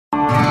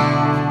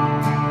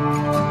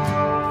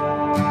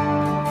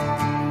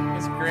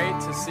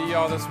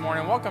y'all this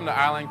morning. Welcome to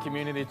Island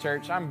Community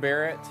Church. I'm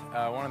Barrett,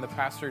 one of the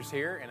pastors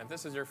here, and if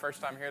this is your first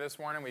time here this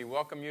morning, we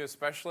welcome you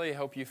especially.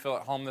 Hope you feel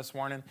at home this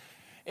morning.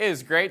 It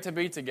is great to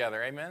be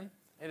together, amen?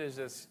 It is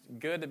just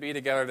good to be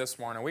together this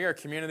morning. We are a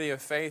community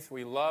of faith.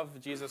 We love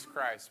Jesus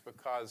Christ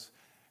because,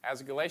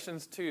 as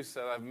Galatians 2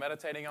 said, I'm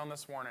meditating on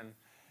this morning,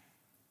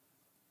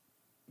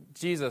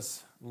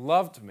 Jesus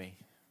loved me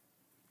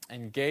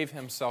and gave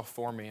himself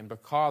for me. And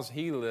because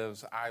he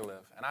lives, I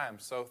live. And I am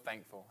so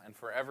thankful and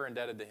forever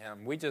indebted to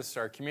him. We just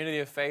are a community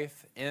of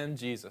faith in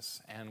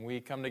Jesus. And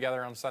we come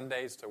together on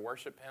Sundays to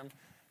worship him,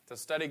 to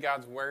study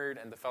God's word,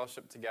 and to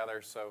fellowship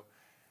together. So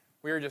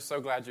we are just so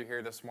glad you're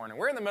here this morning.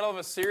 We're in the middle of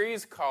a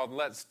series called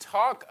Let's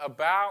Talk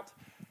About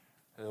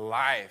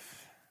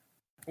Life.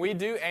 We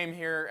do aim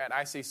here at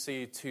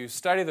ICC to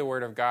study the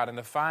Word of God and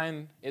to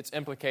find its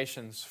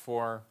implications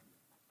for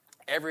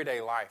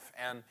everyday life.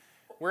 And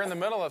we're in the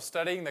middle of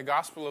studying the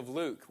Gospel of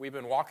Luke. We've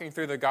been walking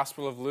through the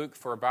Gospel of Luke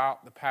for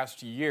about the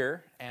past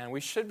year, and we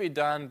should be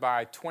done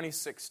by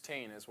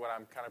 2016 is what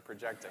I'm kind of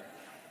projecting.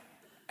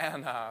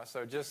 And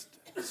so just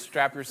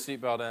strap your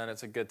seatbelt in.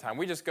 It's a good time.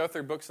 We just go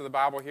through books of the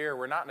Bible here.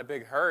 We're not in a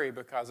big hurry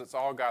because it's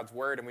all God's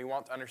Word, and we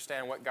want to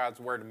understand what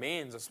God's Word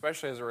means,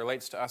 especially as it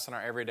relates to us in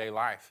our everyday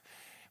life.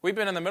 We've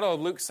been in the middle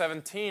of Luke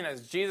 17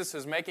 as Jesus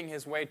is making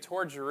his way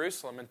toward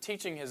Jerusalem and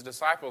teaching his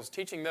disciples,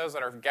 teaching those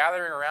that are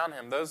gathering around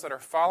him, those that are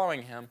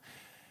following him,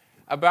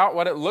 about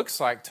what it looks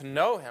like to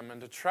know him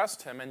and to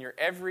trust him in your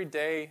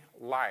everyday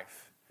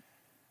life.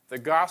 The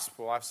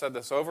gospel, I've said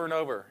this over and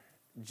over,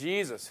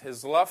 Jesus,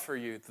 his love for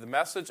you, the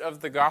message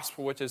of the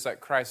gospel, which is that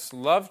Christ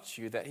loved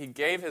you, that he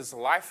gave his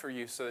life for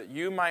you so that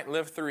you might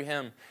live through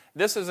him.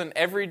 This is an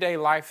everyday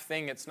life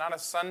thing. It's not a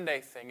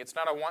Sunday thing. It's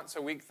not a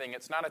once-a-week thing.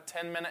 It's not a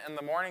 10-minute in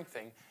the morning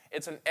thing.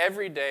 It's an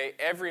everyday,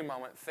 every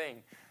moment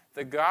thing.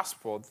 The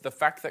gospel, the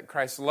fact that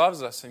Christ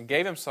loves us and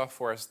gave himself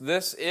for us,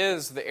 this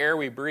is the air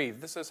we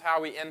breathe. This is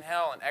how we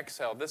inhale and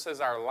exhale. This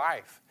is our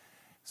life.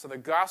 So the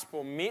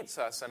gospel meets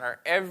us in our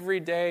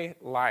everyday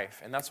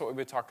life, and that's what we've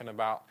been talking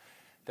about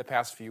the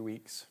past few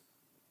weeks.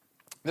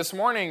 This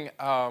morning,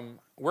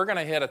 we're going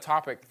to hit a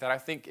topic that I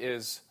think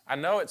is, I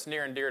know it's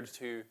near and dear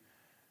to,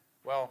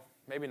 well,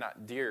 maybe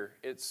not dear.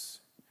 It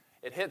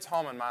hits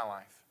home in my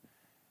life.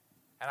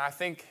 And I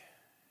think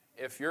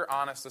if you're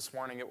honest this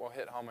morning, it will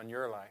hit home in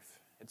your life.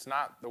 It's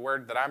not the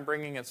word that I'm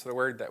bringing, it's the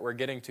word that we're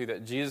getting to,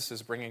 that Jesus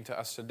is bringing to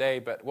us today.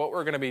 But what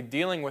we're going to be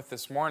dealing with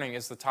this morning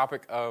is the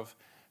topic of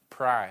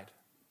pride.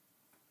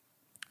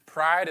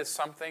 Pride is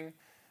something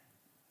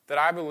that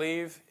I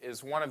believe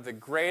is one of the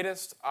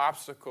greatest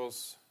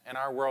obstacles in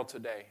our world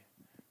today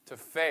to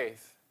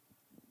faith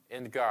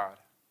in God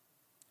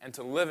and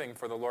to living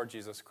for the Lord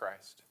Jesus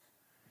Christ.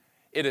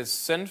 It is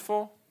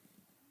sinful.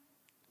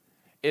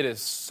 It is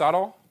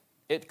subtle.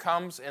 It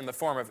comes in the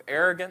form of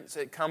arrogance.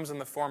 It comes in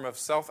the form of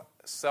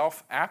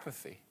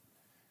self-apathy.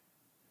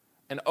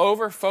 An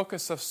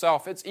over-focus of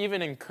self. It's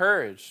even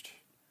encouraged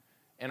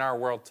in our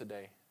world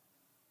today.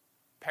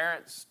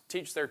 Parents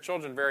teach their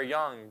children very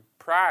young.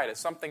 Pride is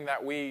something that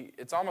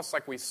it's almost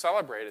like we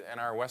celebrate it in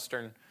our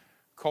Western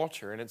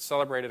culture, and it's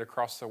celebrated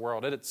across the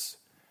world. It's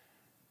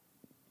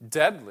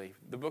deadly.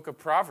 The book of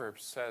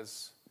Proverbs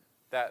says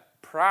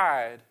that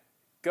pride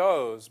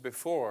goes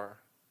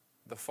before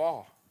the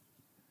fall.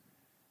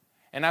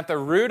 And at the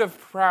root of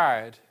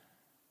pride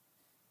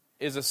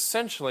is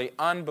essentially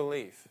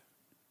unbelief.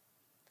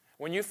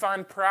 When you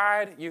find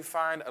pride, you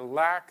find a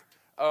lack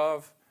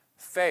of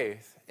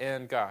faith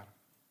in God.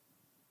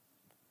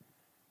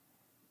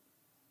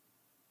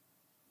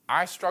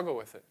 I struggle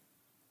with it.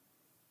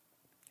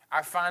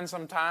 I find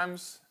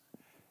sometimes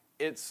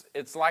it's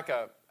like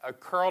a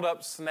curled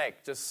up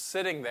snake just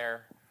sitting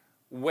there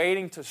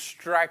waiting to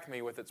strike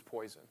me with its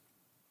poison.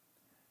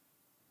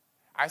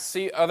 I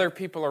see other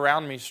people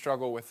around me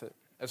struggle with it,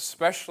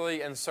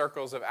 especially in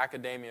circles of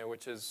academia,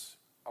 which is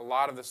a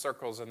lot of the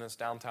circles in this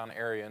downtown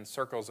area, and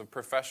circles of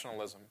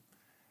professionalism.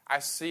 I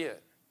see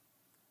it.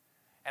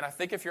 And I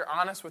think if you're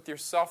honest with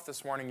yourself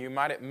this morning, you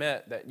might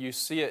admit that you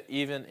see it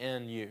even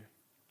in you.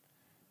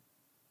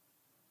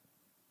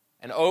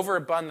 An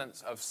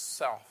overabundance of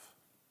self,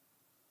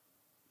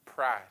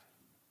 pride.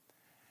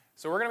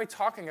 So we're going to be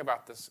talking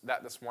about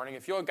that this morning.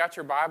 If you got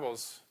your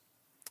Bibles,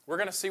 we're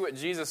going to see what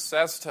Jesus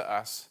says to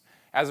us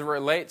as it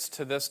relates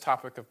to this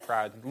topic of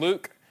pride.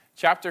 Luke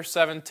chapter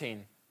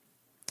 17.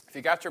 If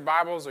you got your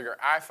Bibles or your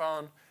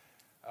iPhone,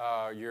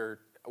 your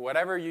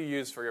whatever you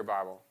use for your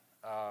Bible,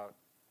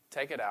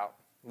 take it out.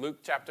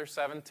 Luke chapter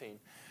 17.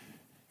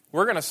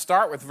 We're going to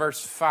start with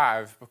verse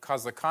 5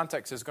 because the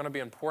context is going to be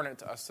important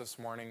to us this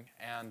morning.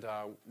 And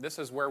this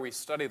is where we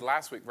studied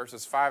last week,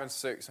 verses 5 and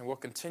 6, and we'll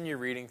continue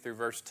reading through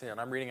verse 10.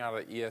 I'm reading out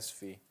of the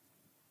ESV.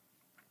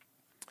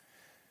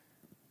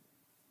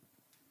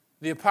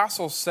 The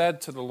apostles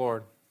said to the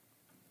Lord,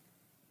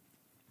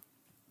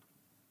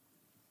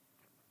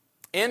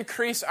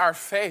 "Increase our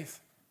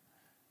faith."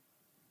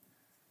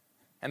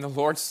 And the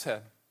Lord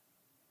said,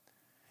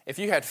 "If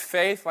you had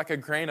faith like a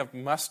grain of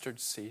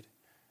mustard seed,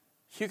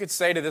 you could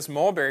say to this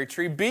mulberry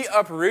tree, 'Be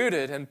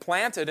uprooted and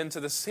planted into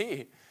the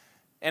sea,'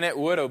 and it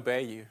would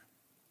obey you.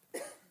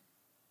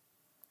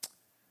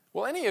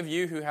 Will any of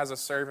you who has a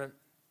servant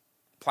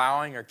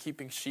plowing or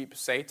keeping sheep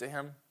say to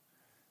him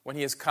when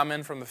he has come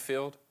in from the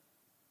field,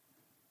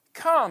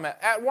 "Come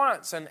at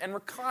once and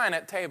recline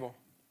at table"?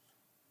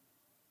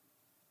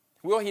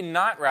 Will he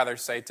not rather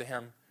say to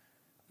him,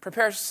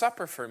 "Prepare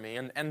supper for me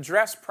and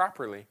dress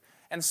properly,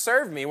 and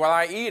serve me while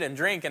I eat and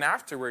drink, and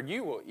afterward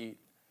you will eat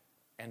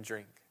and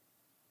drink"?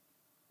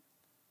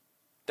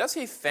 Does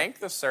he thank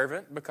the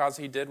servant because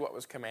he did what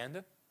was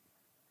commanded?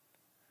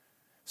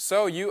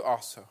 So you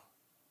also,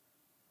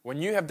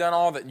 when you have done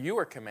all that you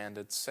were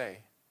commanded,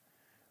 say,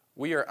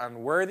 "We are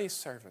unworthy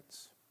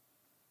servants.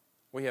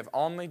 We have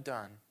only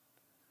done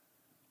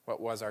what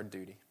was our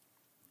duty."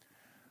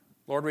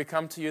 Lord, we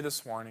come to you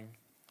this morning,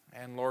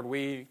 and Lord,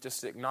 we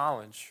just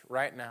acknowledge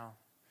right now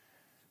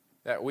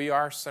that we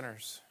are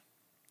sinners.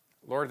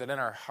 Lord, that in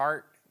our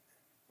heart,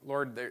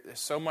 Lord, there's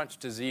so much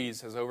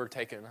disease has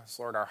overtaken us.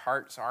 Lord, our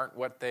hearts aren't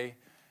what they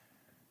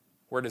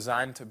were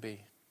designed to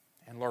be.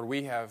 And Lord,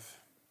 we have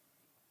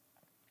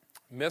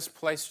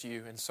misplaced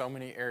you in so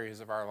many areas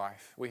of our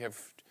life. We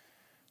have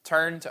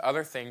turned to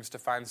other things to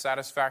find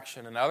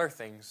satisfaction in other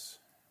things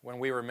when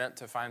we were meant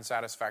to find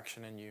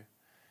satisfaction in you.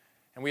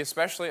 And we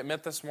especially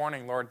admit this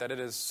morning, Lord, that it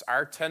is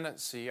our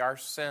tendency, our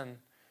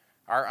sin,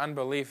 our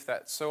unbelief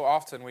that so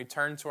often we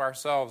turn to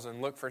ourselves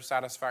and look for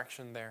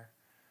satisfaction there.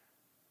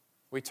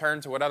 We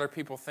turn to what other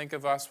people think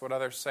of us, what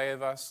others say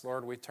of us.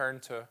 Lord, we turn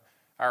to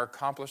our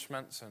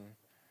accomplishments and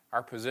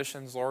our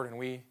positions, Lord, and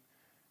we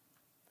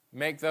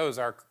make those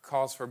our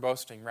cause for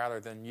boasting rather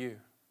than you.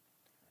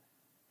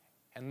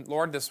 And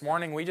Lord, this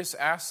morning we just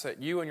ask that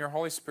you and your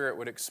Holy Spirit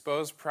would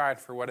expose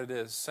pride for what it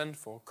is: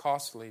 sinful,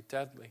 costly,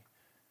 deadly,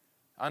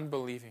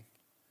 unbelieving.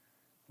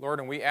 Lord,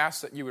 and we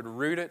ask that you would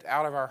root it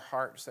out of our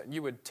hearts, that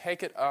you would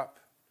take it up,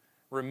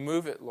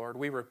 remove it, Lord.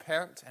 We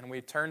repent and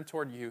we turn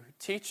toward you.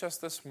 Teach us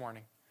this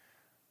morning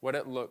what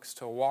it looks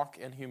to walk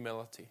in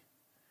humility.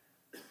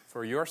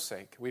 For your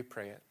sake, we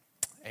pray it.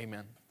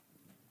 Amen.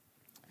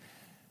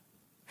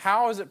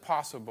 How is it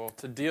possible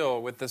to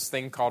deal with this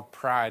thing called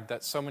pride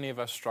that so many of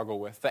us struggle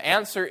with? The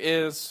answer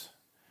is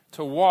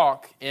to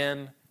walk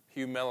in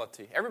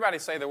humility. Everybody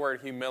say the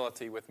word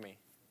humility with me.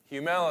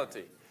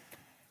 Humility.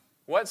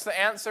 What's the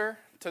answer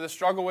to the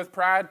struggle with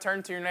pride?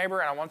 Turn to your neighbor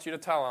and I want you to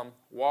tell them,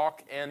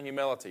 walk in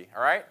humility.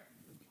 All right?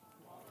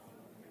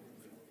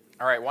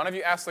 All right, one of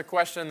you ask the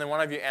question, then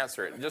one of you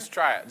answer it. Just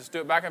try it. Just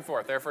do it back and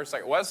forth there for a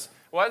second. What's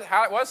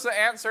the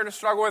answer to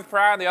struggle with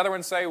pride? The other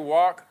one say,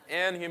 walk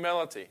in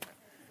humility.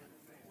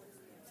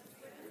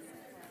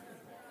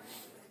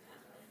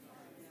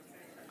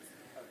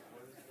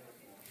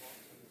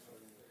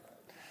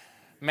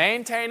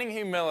 Maintaining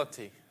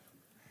humility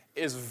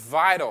is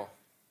vital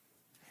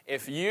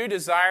if you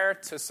desire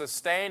to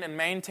sustain and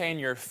maintain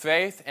your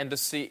faith and to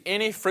see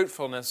any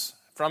fruitfulness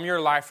from your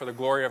life for the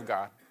glory of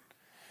God.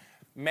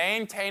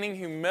 Maintaining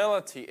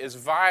humility is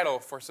vital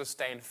for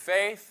sustained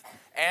faith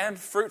and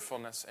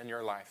fruitfulness in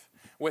your life.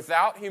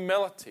 Without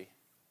humility,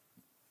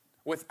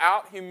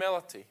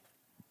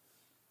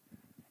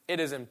 it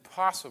is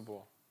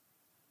impossible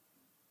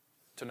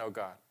to know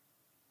God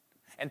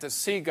and to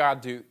see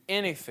God do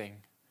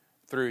anything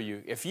through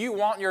you. If you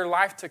want your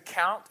life to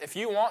count, if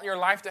you want your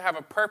life to have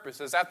a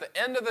purpose, is at the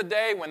end of the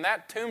day when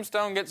that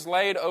tombstone gets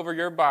laid over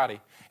your body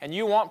and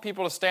you want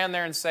people to stand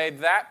there and say,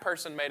 that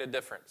person made a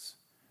difference.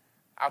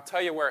 I'll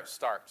tell you where it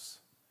starts.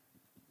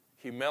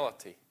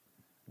 Humility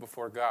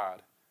before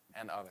God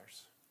and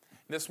others.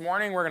 This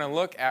morning we're going to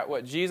look at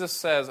what Jesus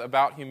says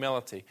about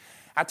humility.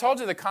 I told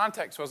you the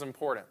context was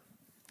important.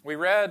 We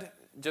read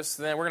just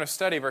then, we're going to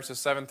study verses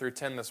 7 through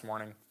 10 this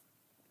morning.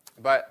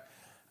 But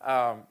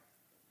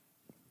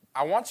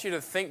I want you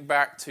to think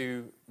back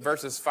to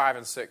verses 5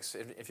 and 6.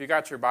 If you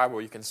got your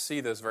Bible, you can see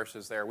those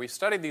verses there. We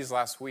studied these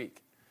last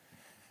week.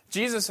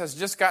 Jesus has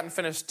just gotten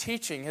finished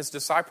teaching his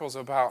disciples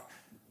about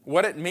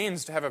what it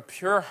means to have a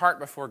pure heart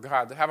before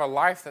God, to have a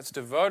life that's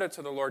devoted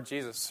to the Lord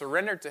Jesus,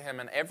 surrendered to him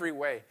in every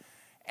way.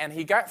 And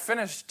he got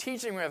finished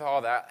teaching with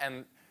all that,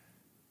 and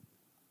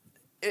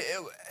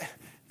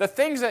the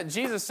things that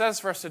Jesus says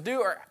for us to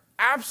do are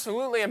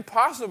absolutely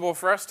impossible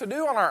for us to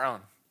do on our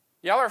own.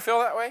 Y'all ever feel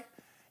that way?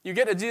 You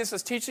get to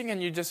Jesus' teaching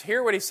and you just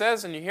hear what he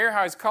says and you hear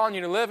how he's calling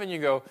you to live and you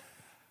go,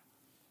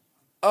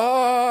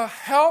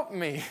 help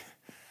me.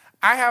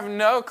 I have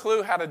no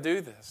clue how to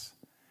do this.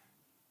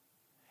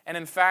 And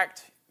in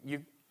fact,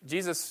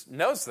 Jesus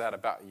knows that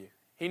about you.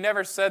 He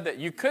never said that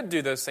you could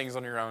do those things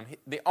on your own.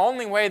 The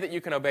only way that you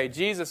can obey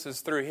Jesus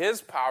is through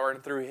his power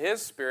and through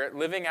his Spirit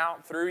living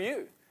out through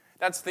you.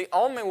 That's the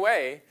only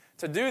way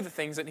to do the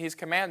things that he's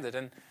commanded.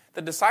 And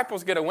the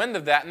disciples get a wind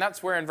of that, and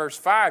that's where in verse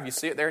 5, you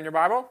see it there in your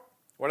Bible?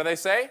 What do they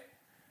say?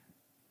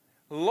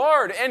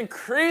 Lord,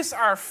 increase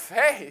our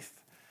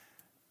faith.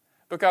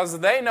 Because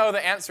they know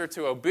the answer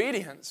to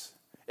obedience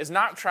is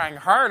not trying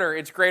harder,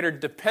 it's greater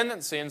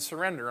dependency and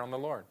surrender on the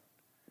Lord.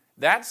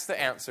 That's the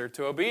answer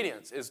to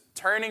obedience, is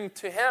turning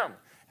to him,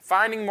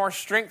 finding more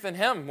strength in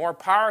him, more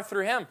power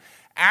through him,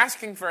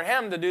 asking for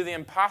him to do the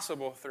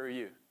impossible through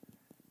you.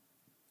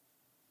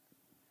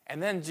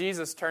 And then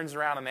Jesus turns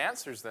around and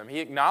answers them. He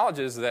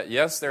acknowledges that,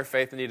 yes, their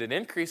faith needed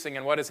increasing.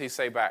 And what does he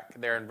say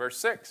back there in verse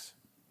 6?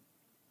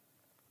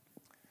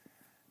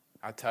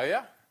 I tell you,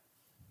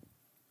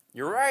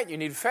 you're right, you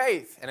need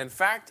faith. And in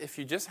fact, if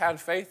you just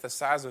had faith the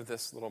size of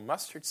this little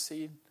mustard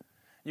seed,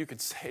 you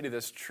could say to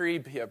this tree,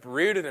 be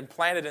uprooted and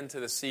planted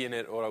into the sea, and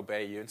it will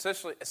obey you. And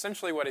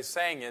essentially what he's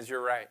saying is,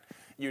 you're right.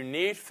 You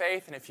need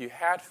faith, and if you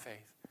had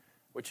faith,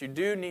 which you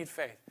do need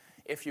faith,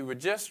 if you would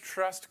just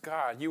trust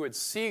God, you would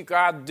see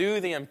God do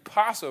the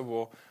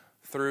impossible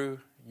through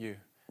you.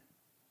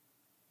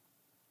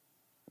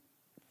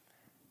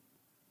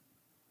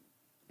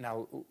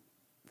 Now,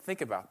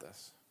 think about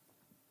this.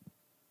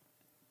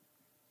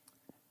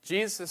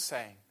 Jesus is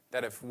saying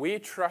that if we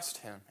trust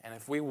him and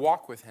if we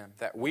walk with him,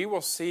 that we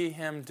will see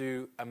him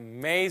do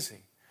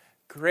amazing,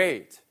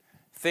 great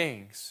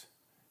things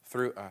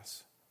through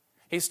us.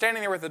 He's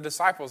standing there with the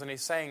disciples and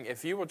he's saying,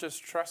 if you will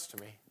just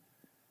trust me,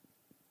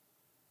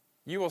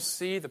 you will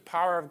see the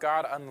power of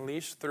God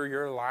unleashed through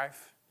your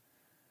life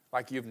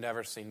like you've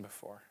never seen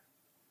before.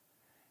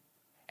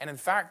 And in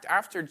fact,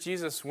 after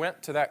Jesus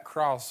went to that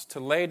cross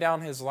to lay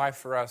down his life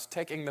for us,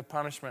 taking the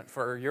punishment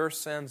for your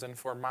sins and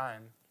for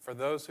mine, for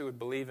those who would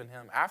believe in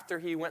him, after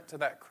he went to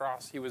that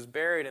cross, he was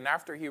buried, and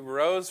after he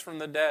rose from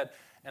the dead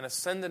and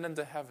ascended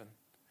into heaven,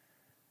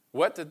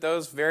 what did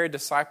those very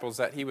disciples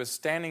that he was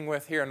standing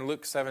with here in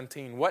Luke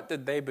 17, what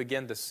did they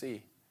begin to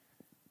see?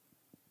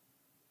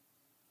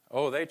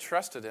 Oh, they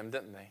trusted him,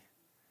 didn't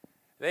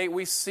they?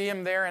 We see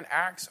him there in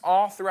Acts,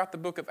 all throughout the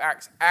book of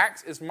Acts.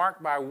 Acts is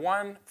marked by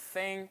one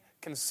thing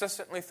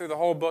consistently through the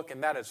whole book,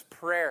 and that is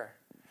prayer,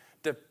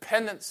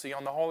 dependency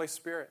on the Holy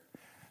Spirit.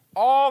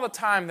 All the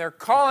time they're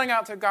calling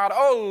out to God,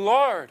 oh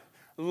Lord,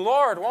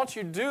 Lord, won't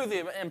you do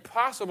the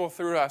impossible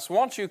through us?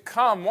 Won't you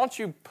come? Won't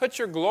you put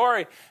your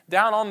glory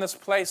down on this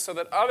place so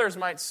that others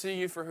might see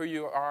you for who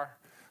you are?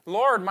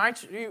 Lord,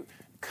 might you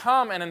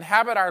come and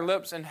inhabit our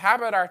lips,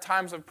 inhabit our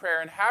times of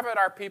prayer, inhabit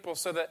our people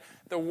so that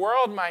the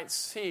world might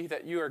see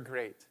that you are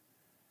great.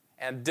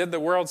 And did the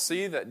world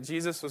see that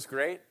Jesus was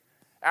great?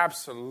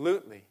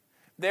 Absolutely.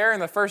 There in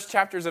the first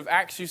chapters of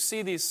Acts, you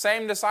see these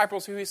same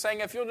disciples who he's saying,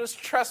 if you'll just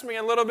trust me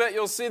a little bit,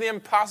 you'll see the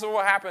impossible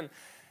happen.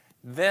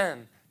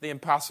 Then the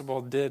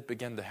impossible did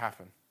begin to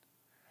happen.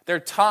 Their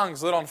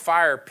tongues lit on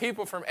fire,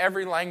 people from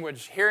every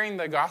language hearing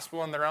the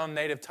gospel in their own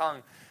native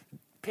tongue.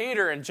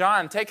 Peter and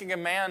John taking a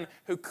man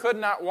who could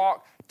not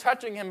walk,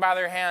 touching him by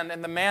their hand,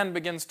 and the man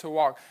begins to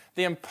walk.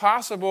 The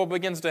impossible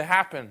begins to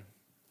happen.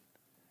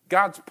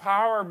 God's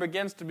power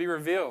begins to be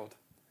revealed.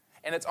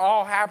 And it's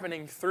all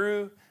happening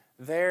through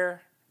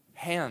their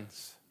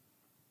hands.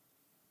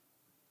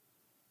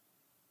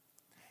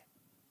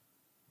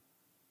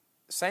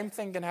 Same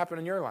thing can happen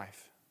in your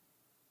life.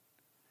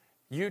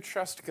 You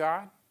trust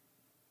God,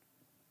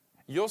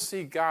 you'll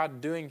see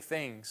God doing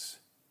things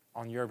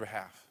on your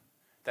behalf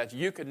that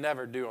you could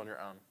never do on your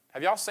own.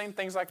 Have y'all seen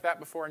things like that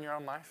before in your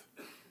own life?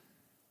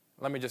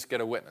 Let me just get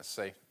a witness.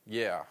 Say,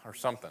 yeah, or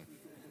something.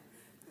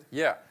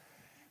 Yeah.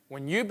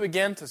 When you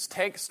begin to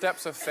take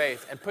steps of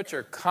faith and put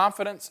your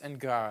confidence in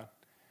God,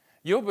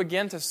 you'll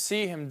begin to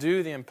see him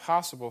do the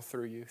impossible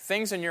through you.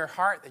 Things in your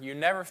heart that you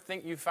never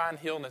think you find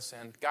healness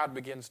in, God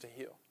begins to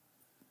heal.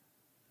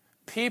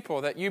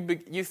 People that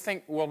you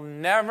think will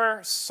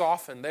never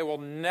soften, they will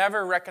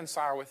never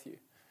reconcile with you.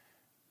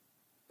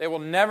 They will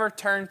never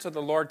turn to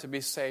the Lord to be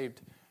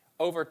saved.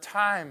 Over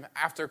time,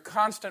 after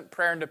constant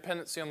prayer and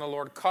dependency on the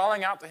Lord,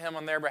 calling out to him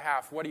on their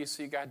behalf, what do you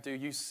see God do?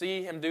 You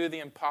see him do the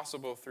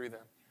impossible through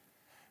them.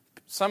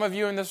 Some of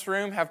you in this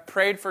room have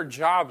prayed for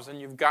jobs and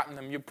you've gotten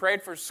them. You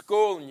prayed for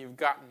school and you've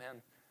gotten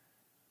in.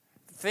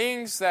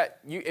 Things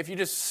that, if you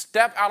just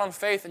step out on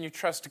faith and you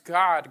trust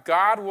God,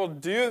 God will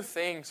do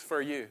things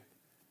for you.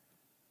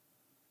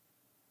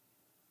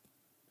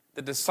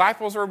 The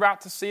disciples are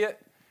about to see it.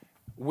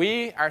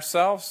 We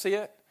ourselves see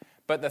it.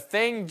 But the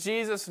thing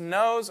Jesus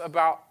knows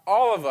about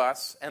all of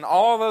us and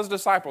all of those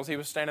disciples he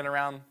was standing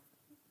around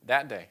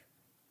that day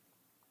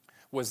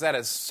was that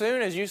as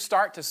soon as you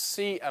start to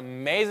see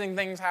amazing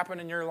things happen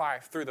in your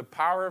life through the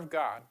power of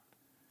God,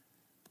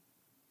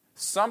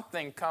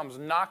 something comes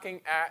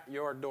knocking at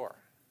your door.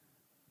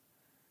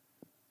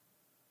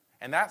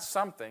 And that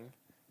something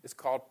is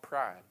called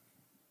pride.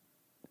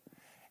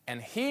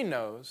 And he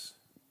knows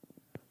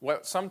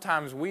what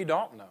sometimes we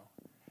don't know.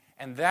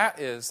 And that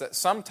is that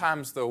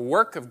sometimes the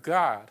work of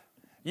God,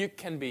 you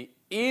can be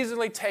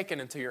easily taken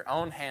into your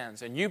own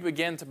hands and you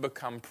begin to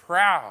become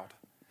proud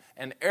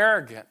and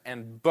arrogant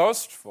and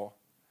boastful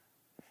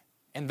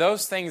in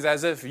those things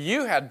as if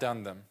you had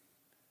done them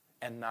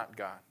and not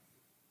God.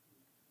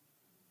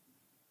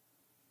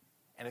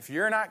 And if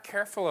you're not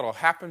careful, it'll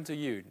happen to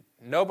you.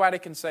 Nobody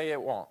can say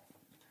it won't.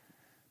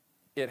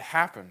 It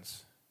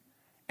happens.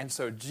 And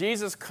so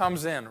Jesus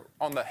comes in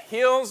on the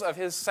heels of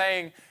his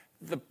saying,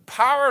 the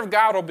power of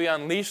God will be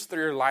unleashed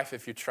through your life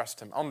if you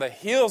trust him. On the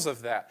heels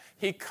of that,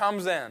 he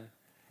comes in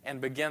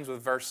and begins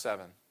with verse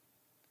 7.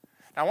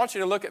 Now I want you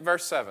to look at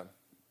verse 7.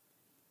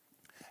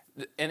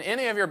 In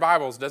any of your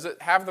Bibles, does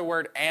it have the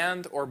word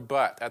and or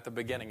but at the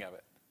beginning of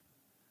it?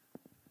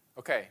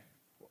 Okay,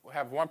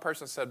 have one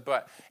person said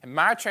but. In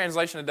my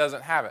translation, it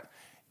doesn't have it.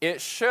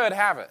 It should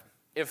have it.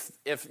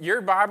 If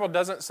your Bible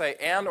doesn't say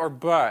and or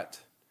but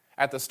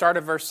at the start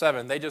of verse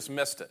 7, they just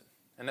missed it,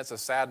 and it's a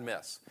sad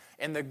miss.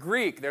 In the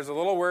Greek, there's a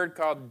little word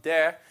called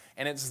de,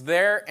 and it's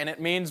there, and it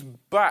means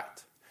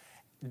but.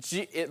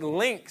 It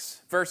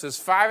links verses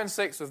 5 and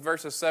 6 with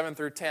verses 7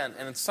 through 10,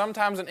 and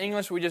sometimes in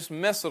English we just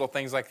miss little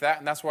things like that,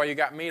 and that's why you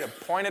got me to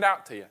point it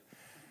out to you.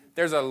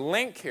 There's a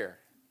link here.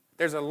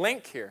 There's a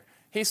link here.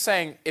 He's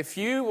saying, if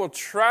you will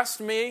trust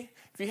me,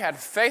 if you had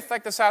faith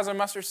like the size of a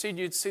mustard seed,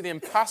 you'd see the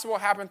impossible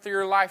happen through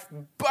your life,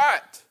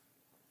 but...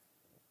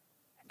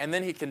 And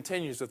then he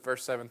continues with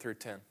verse 7 through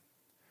 10.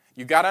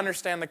 You've got to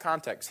understand the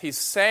context. He's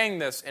saying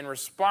this in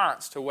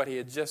response to what he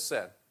had just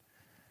said.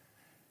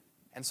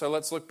 And so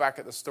let's look back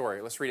at the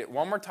story. Let's read it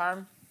one more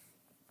time,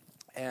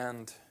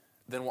 and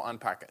then we'll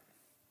unpack it.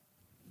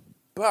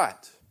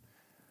 But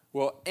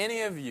will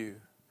any of you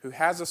who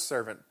has a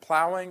servant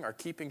plowing or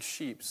keeping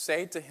sheep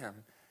say to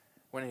him,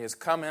 when he has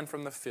come in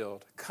from the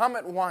field, come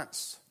at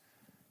once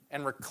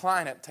and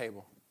recline at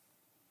table?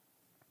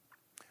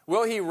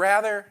 Will he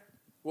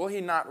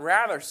not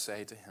rather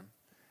say to him,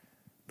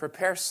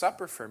 prepare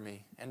supper for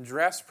me and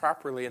dress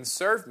properly and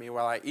serve me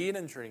while I eat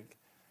and drink,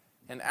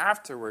 and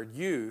afterward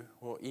you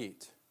will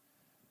eat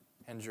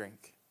and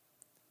drink?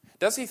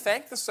 Does he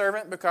thank the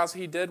servant because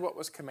he did what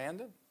was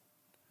commanded?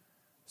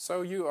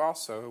 So you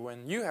also,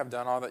 when you have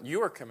done all that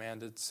you are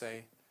commanded,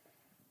 say,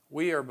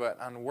 we are but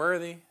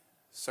unworthy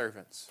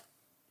servants.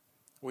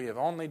 We have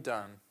only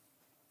done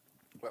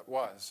what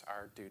was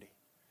our duty.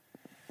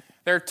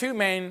 There are two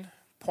main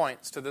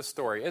points to this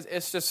story.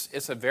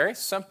 It's a very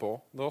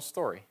simple little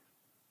story,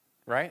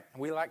 right?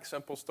 We like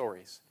simple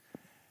stories.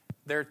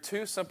 There are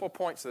two simple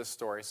points to this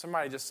story.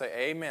 Somebody just say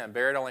amen.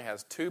 Barrett only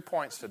has 2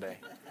 points today.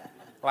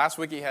 Last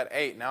week he had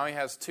 8. Now he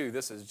has 2.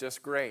 This is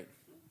just great.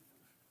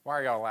 Why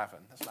are y'all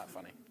laughing? That's not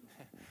funny.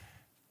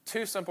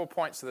 2 simple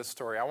points to this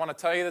story. I want to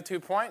tell you the 2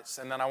 points,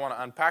 and then I want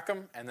to unpack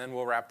them, and then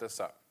we'll wrap this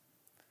up.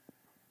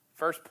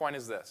 First point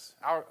is this.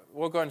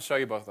 We'll go ahead and show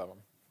you both of them.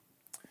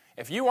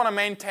 If you want to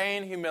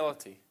maintain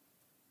humility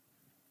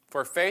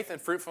for faith and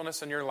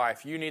fruitfulness in your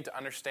life, you need to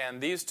understand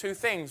these 2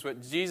 things,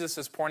 what Jesus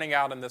is pointing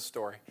out in this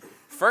story.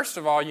 First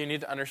of all, you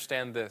need to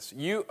understand this.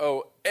 You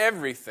owe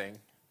everything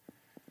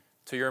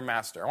to your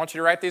master. I want you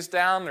to write these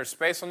down. There's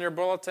space on your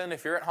bulletin.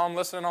 If you're at home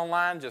listening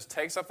online, just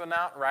take something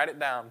out, write it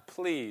down.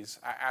 Please,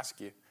 I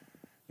ask you.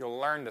 You'll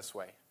learn this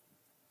way.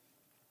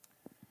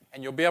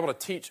 And you'll be able to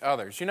teach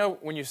others. You know,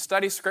 when you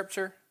study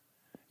Scripture,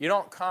 you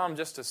don't come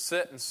just to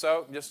sit and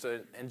soak, just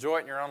to enjoy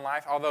it in your own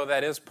life, although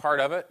that is part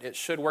of it. It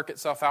should work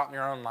itself out in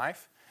your own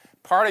life.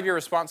 Part of your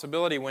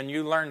responsibility when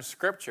you learn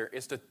Scripture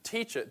is to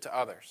teach it to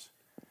others.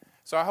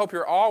 So I hope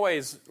you're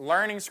always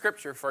learning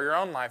Scripture for your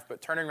own life,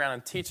 but turning around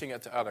and teaching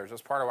it to others.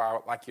 That's part of why I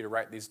would like you to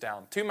write these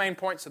down. 2 main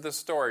points of this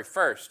story.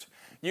 First,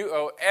 you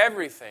owe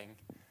everything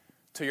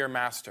to your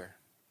master.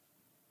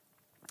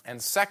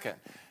 And second,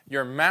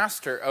 your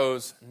master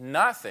owes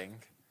nothing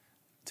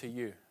to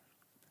you.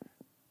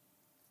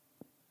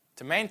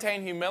 To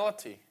maintain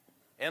humility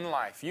in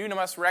life, you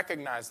must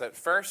recognize that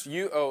first,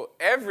 you owe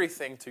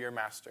everything to your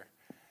master.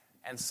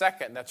 And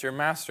second, that your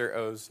master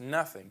owes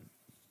nothing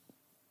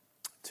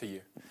to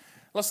you.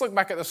 Let's look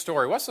back at the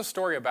story. What's the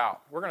story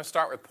about? We're going to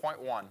start with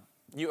point 1.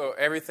 You owe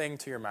everything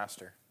to your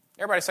master.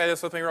 Everybody say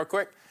this with me real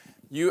quick.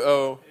 You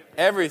owe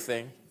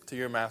everything to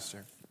your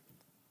master.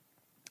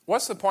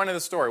 What's the point of the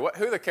story?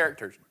 Who are the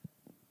characters?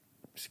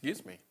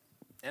 Excuse me.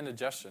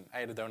 Indigestion.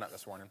 I ate a donut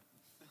this morning.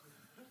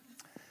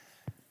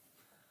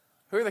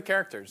 Who are the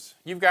characters?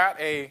 You've got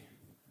a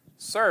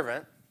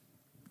servant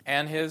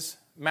and his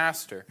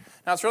master.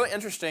 Now, it's really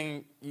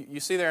interesting.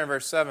 You see there in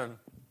verse 7,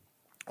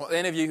 well,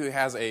 any of you who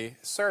has a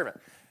servant.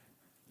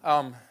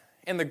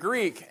 In the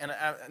Greek, and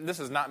this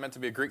is not meant to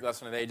be a Greek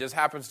lesson today, it just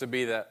happens to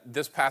be that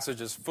this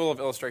passage is full of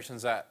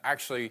illustrations that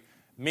actually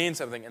mean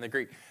something in the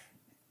Greek.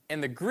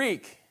 In the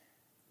Greek,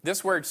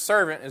 this word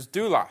servant is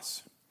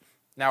doulos.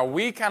 Now,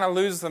 we kind of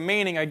lose the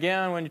meaning,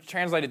 again, when you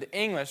translate it to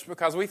English,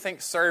 because we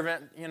think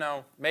servant,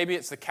 maybe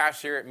it's the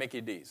cashier at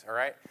Mickey D's, all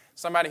right?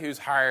 Somebody who's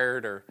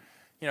hired or,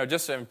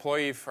 just an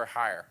employee for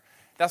hire.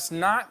 That's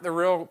not the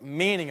real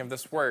meaning of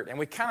this word. And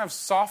we kind of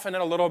soften it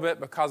a little bit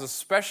because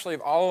especially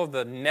of all of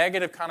the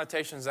negative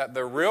connotations that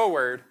the real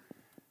word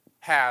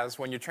has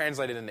when you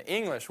translate it into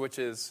English, which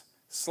is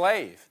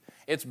slave.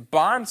 It's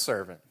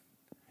bondservant.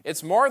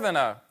 It's more than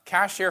a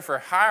cashier for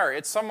hire.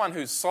 It's someone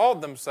who's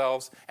sold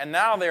themselves and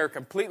now they are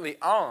completely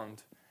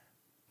owned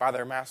by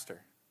their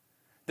master.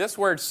 This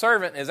word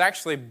servant is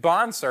actually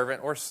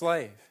bondservant or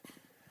slave.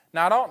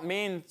 Now, I don't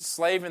mean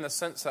slave in the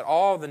sense that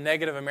all the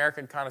negative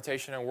American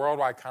connotation and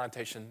worldwide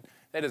connotation,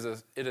 it is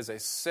a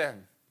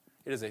sin.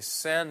 It is a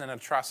sin and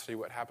atrocity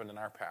what happened in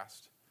our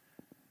past.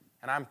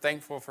 And I'm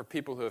thankful for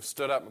people who have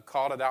stood up and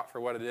called it out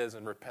for what it is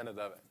and repented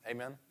of it.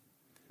 Amen?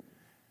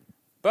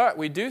 But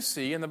we do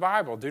see in the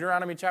Bible,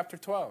 Deuteronomy chapter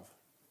 12,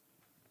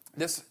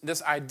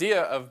 this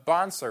idea of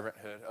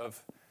bondservanthood,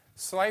 of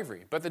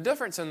slavery. But the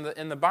difference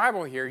in the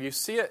Bible here, you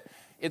see it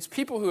It's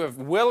people who have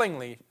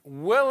willingly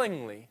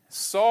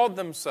sold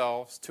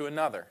themselves to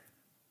another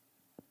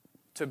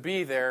to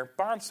be their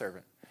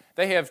bondservant.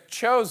 They have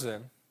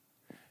chosen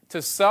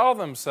to sell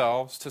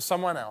themselves to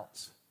someone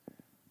else,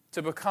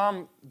 to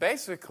become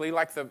basically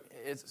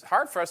it's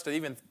hard for us to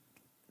even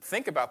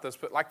think about this,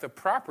 but like the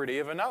property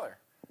of another,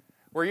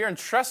 where you're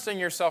entrusting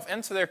yourself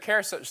into their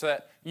care such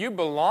that you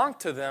belong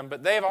to them,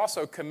 but they've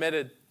also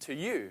committed to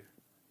you,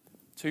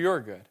 to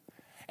your good.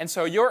 And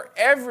so your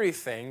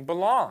everything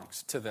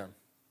belongs to them.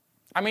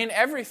 I mean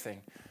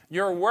everything.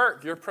 Your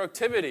work, your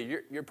productivity,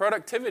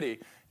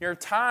 your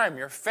time,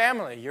 your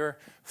family, your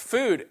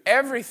food,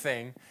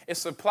 everything is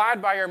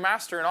supplied by your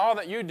master, and all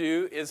that you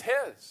do is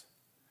his.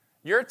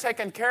 You're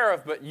taken care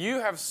of, but you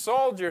have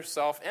sold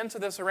yourself into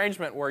this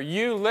arrangement where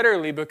you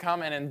literally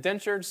become an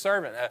indentured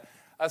servant,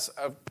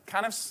 a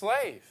kind of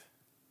slave.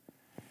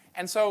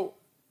 And so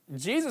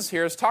Jesus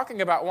here is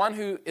talking about one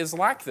who is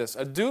like this,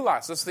 a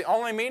doulos. That's the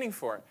only meaning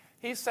for it.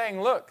 He's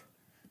saying, look,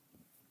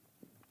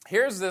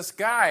 here's this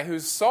guy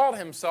who's sold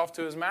himself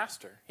to his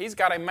master. He's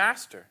got a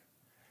master.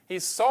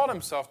 He's sold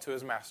himself to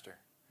his master.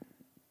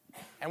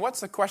 And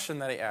what's the question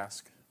that he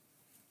asked?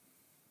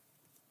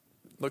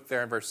 Look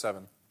there in verse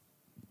 7.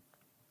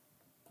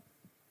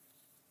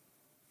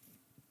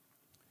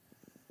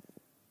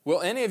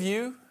 Will any of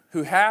you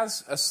who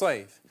has a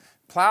slave,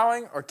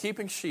 plowing or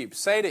keeping sheep,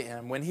 say to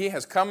him when he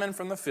has come in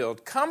from the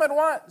field, come at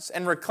once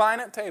and recline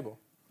at table?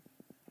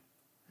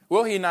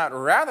 Will he not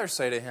rather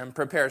say to him,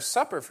 prepare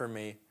supper for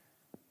me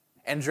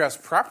and dress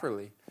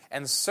properly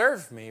and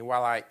serve me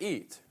while I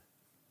eat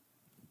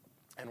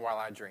and while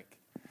I drink?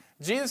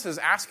 Jesus is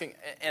asking,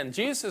 in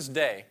Jesus'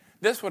 day,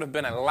 this would have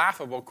been a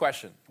laughable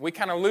question. We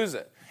kind of lose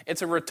it.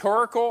 It's a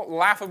rhetorical,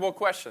 laughable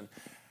question.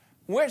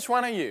 Which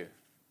one of you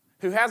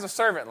who has a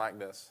servant like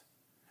this,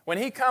 when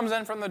he comes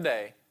in from the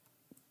day,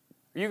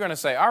 are you going to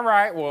say, all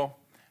right, well,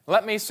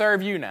 let me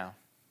serve you now?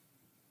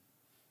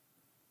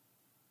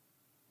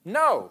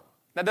 No,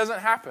 that doesn't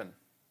happen.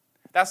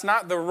 That's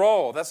not the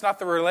role. That's not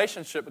the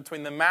relationship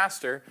between the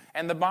master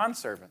and the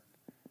bondservant.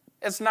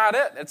 It's not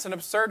it. It's an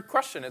absurd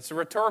question. It's a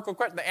rhetorical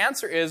question. The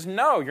answer is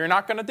no, you're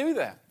not going to do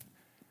that.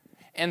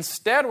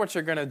 Instead, what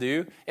you're going to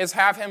do is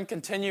have him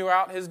continue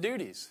out his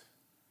duties.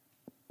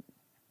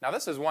 Now,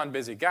 this is one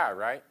busy guy,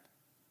 right?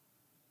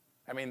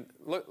 I mean,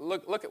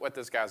 look at what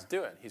this guy's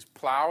doing. He's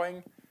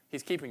plowing.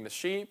 He's keeping the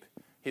sheep.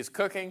 He's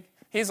cooking.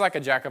 He's like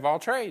a jack of all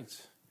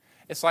trades.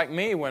 It's like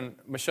me when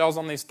Michelle's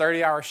on these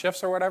 30-hour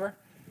shifts or whatever,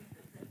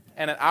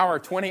 and at hour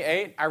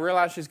 28, I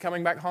realize she's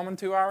coming back home in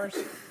 2 hours,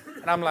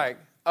 and I'm like,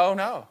 oh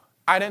no,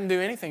 I didn't do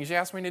anything she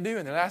asked me to do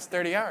in the last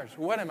 30 hours.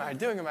 What am I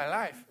doing in my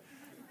life?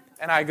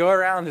 And I go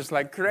around just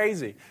like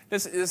crazy.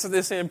 This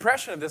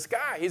impression of this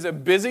guy. He's a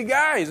busy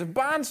guy. He's a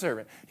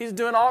bondservant. He's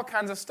doing all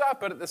kinds of stuff.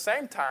 But at the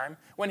same time,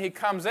 when he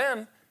comes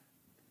in,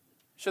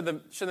 should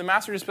the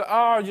master just be,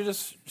 oh, you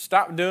just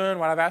stop doing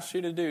what I've asked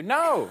you to do?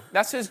 No,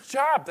 that's his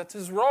job. That's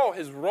his role.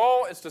 His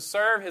role is to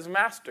serve his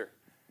master.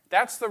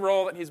 That's the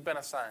role that he's been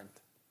assigned.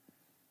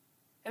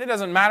 And it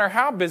doesn't matter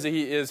how busy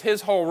he is.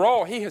 His whole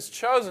role, he has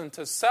chosen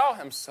to sell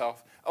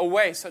himself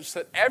away such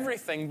that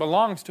everything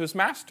belongs to his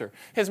master.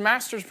 His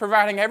master's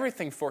providing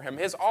everything for him.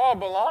 His all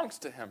belongs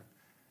to him.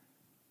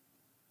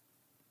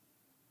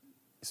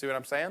 You see what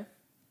I'm saying?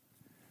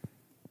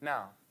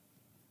 Now,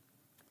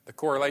 the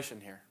correlation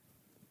here.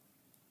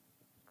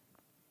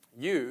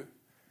 You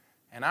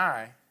and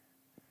I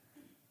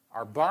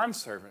are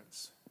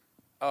bondservants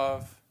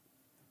of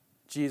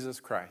Jesus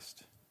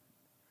Christ.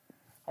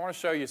 I want to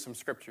show you some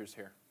scriptures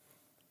here.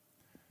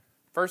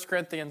 1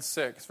 Corinthians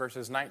 6,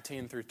 verses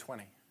 19 through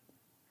 20.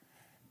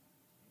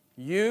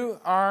 You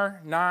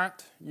are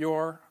not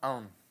your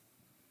own.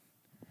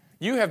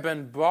 You have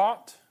been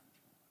bought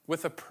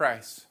with a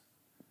price.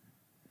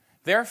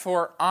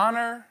 Therefore,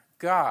 honor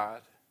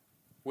God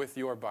with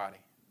your body.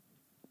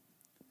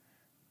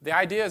 The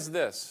idea is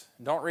this.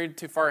 Don't read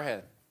too far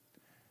ahead.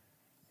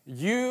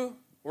 You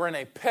were in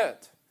a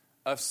pit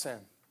of sin,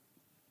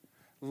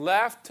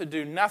 left to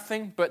do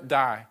nothing but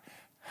die,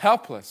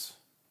 helpless,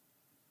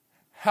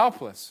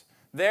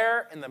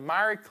 there in the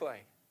miry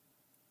clay,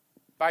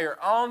 by your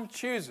own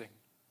choosing,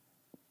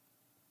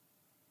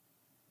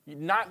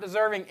 not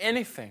deserving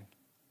anything.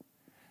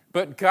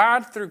 But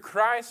God, through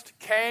Christ,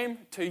 came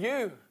to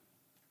you,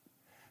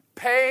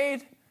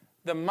 paid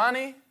the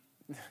money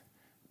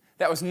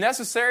that was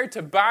necessary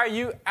to buy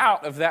you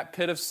out of that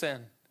pit of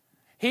sin.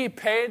 He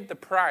paid the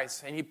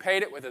price, and He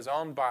paid it with His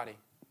own body.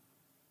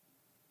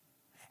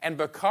 And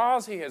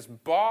because He has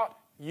bought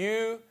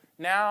you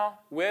now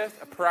with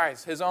a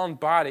price, His own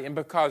body, and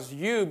because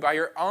you, by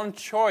your own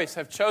choice,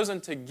 have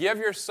chosen to give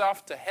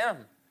yourself to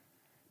Him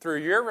through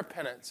your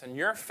repentance and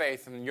your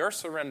faith and your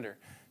surrender,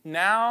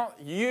 now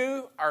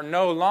you are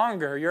no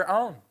longer your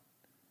own.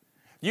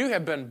 You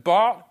have been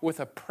bought with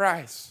a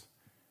price.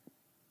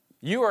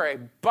 You are a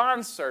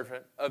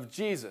bondservant of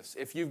Jesus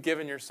if you've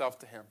given yourself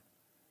to Him.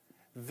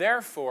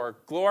 Therefore,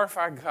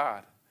 glorify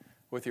God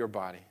with your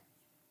body.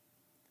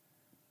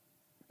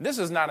 This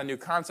is not a new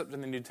concept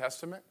in the New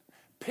Testament.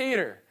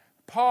 Peter,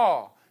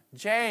 Paul,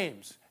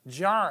 James,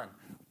 John,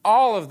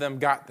 All of them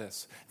got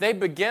this. They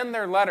begin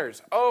their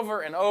letters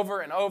over and over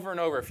and over and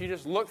over. If you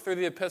just look through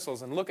the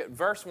epistles and look at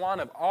verse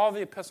 1 of all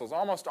the epistles,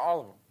 almost all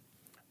of them,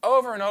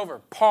 over and over,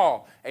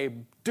 Paul, a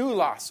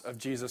doulos of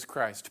Jesus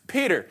Christ.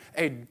 Peter,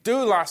 a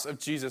doulos of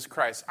Jesus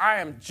Christ.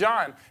 I am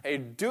John, a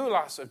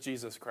doulos of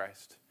Jesus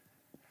Christ.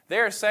 They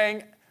are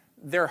saying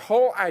their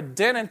whole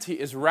identity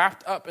is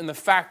wrapped up in the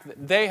fact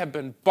that they have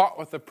been bought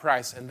with a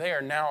price and they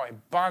are now a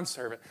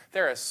bondservant.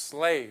 They're a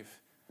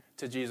slave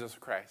to Jesus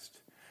Christ.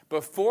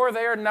 Before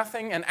they are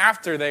nothing and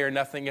after they are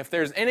nothing, if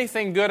there's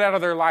anything good out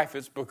of their life,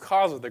 it's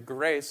because of the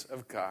grace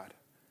of God.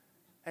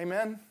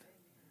 Amen?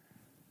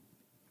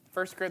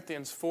 1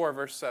 Corinthians 4,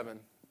 verse 7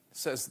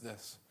 says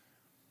this.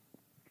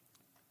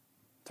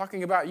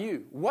 Talking about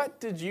you.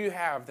 What did you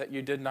have that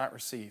you did not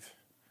receive?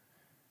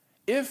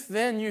 If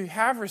then you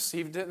have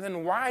received it,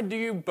 then why do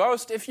you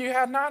boast if you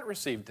had not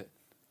received it?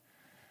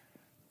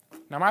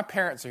 Now, my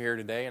parents are here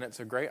today, and it's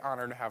a great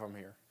honor to have them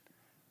here.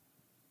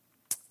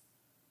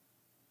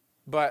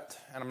 But,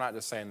 and I'm not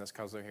just saying this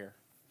because they're here,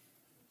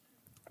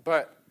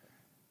 but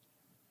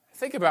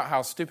think about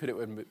how stupid it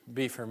would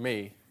be for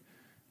me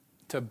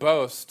to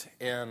boast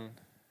in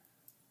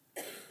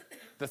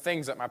the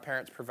things that my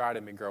parents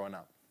provided me growing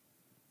up.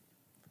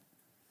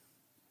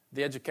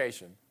 The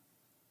education,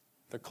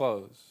 the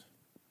clothes,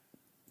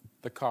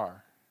 the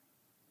car,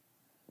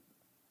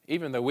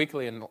 even the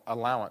weekly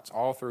allowance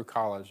all through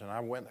college, and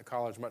I went to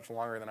college much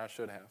longer than I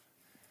should have.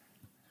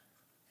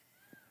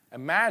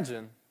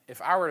 Imagine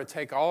if I were to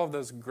take all of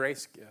those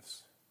grace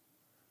gifts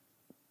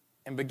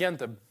and begin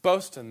to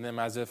boast in them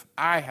as if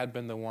I had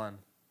been the one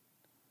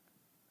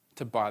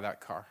to buy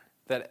that car,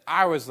 that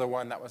I was the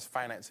one that was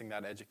financing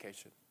that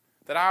education,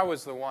 that I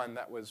was the one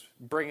that was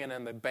bringing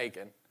in the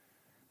bacon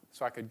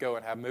so I could go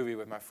and have a movie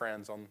with my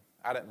friends on,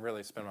 I didn't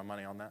really spend my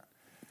money on that,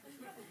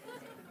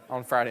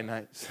 on Friday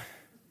nights.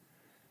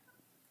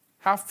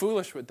 How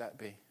foolish would that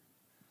be?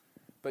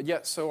 But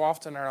yet, so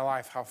often in our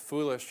life, how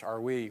foolish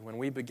are we when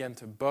we begin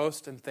to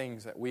boast in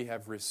things that we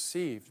have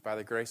received by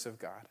the grace of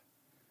God?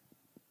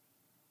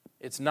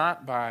 It's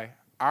not by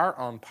our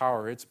own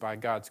power, it's by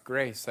God's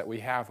grace that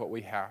we have what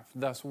we have.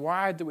 Thus,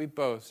 why do we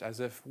boast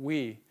as if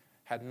we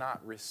had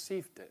not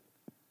received it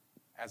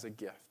as a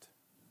gift?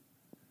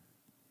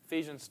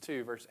 Ephesians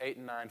 2, verse 8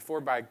 and 9, for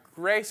by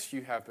grace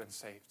you have been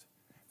saved,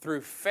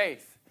 through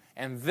faith,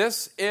 and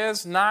this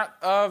is not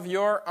of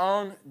your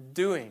own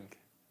doing.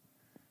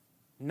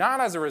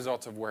 Not as a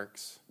result of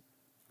works.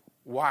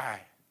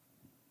 Why?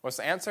 What's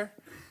the answer?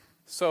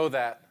 So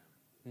that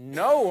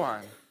no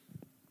one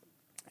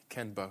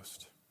can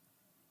boast.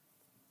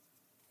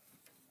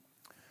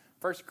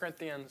 1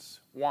 Corinthians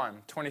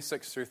 1,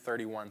 26 through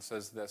 31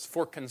 says this,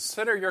 for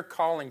consider your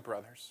calling,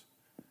 brothers.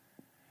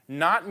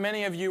 Not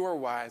many of you were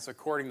wise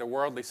according to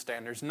worldly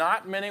standards.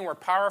 Not many were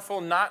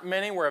powerful. Not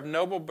many were of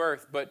noble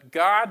birth. But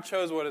God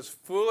chose what is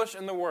foolish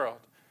in the world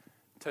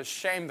to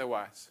shame the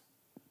wise.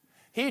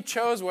 He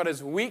chose what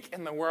is weak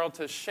in the world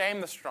to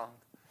shame the strong.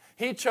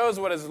 He chose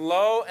what is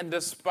low and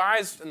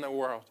despised in the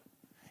world,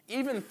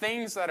 even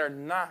things that are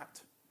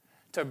not,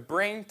 to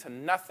bring to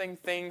nothing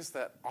things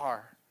that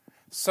are,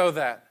 so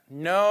that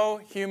no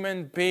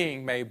human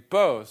being may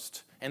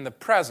boast in the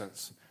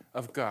presence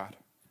of God.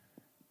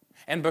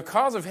 And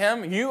because of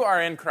him, you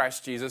are in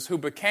Christ Jesus, who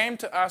became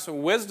to us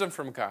wisdom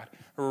from God,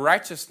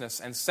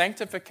 righteousness and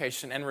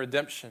sanctification and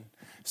redemption,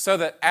 so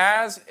that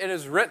as it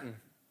is written,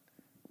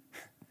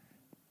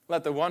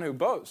 let the one who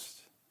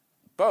boasts,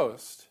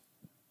 boast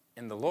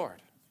in the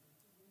Lord.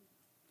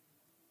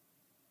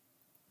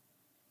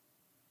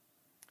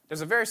 There's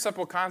a very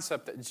simple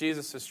concept that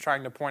Jesus is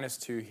trying to point us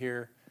to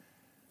here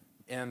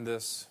in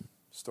this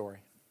story.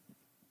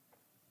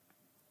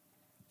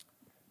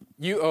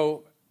 You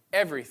owe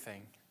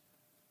everything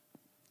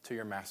to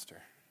your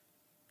master.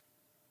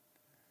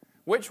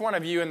 Which one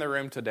of you in the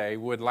room today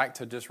would like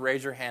to just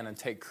raise your hand and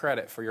take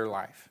credit for your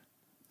life,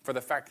 for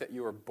the fact that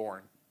you were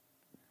born?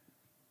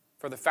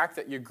 For the fact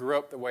that you grew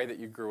up the way that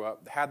you grew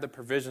up, had the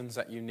provisions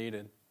that you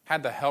needed,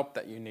 had the help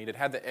that you needed,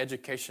 had the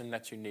education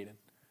that you needed.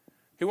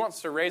 Who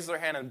wants to raise their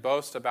hand and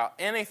boast about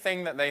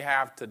anything that they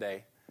have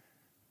today?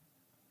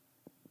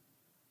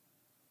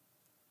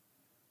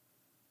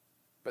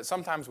 But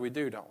sometimes we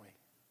do, don't we?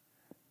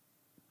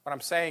 What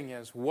I'm saying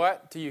is,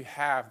 what do you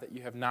have that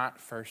you have not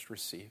first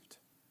received?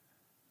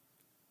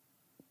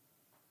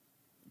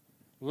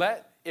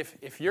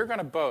 If you're going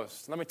to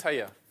boast, let me tell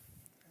you,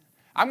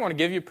 I'm going to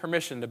give you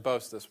permission to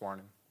boast this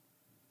morning.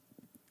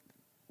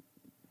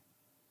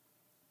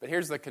 But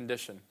here's the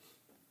condition.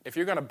 If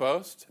you're going to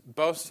boast,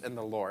 boast in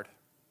the Lord.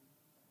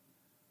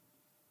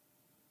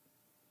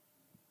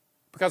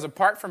 Because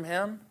apart from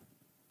him,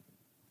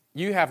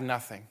 you have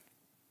nothing.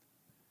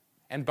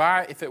 And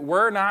if it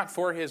were not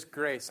for his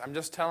grace, I'm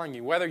just telling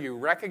you, whether you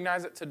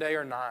recognize it today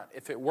or not,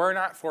 if it were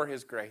not for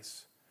his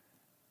grace,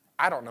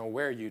 I don't know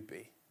where you'd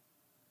be.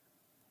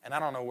 And I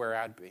don't know where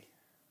I'd be.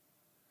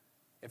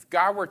 If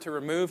God were to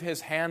remove his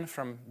hand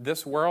from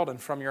this world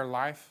and from your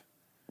life,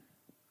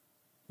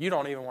 you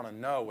don't even want to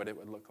know what it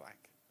would look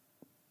like.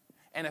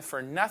 And if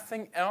for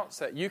nothing else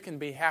that you can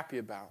be happy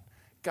about,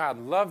 God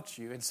loved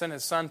you and sent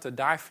his Son to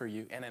die for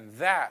you, and in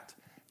that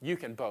you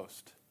can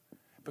boast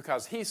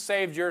because he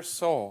saved your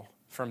soul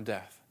from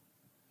death.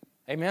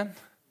 Amen?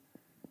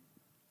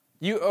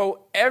 You owe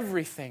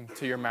everything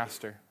to your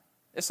master.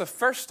 It's the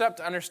first step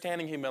to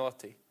understanding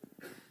humility.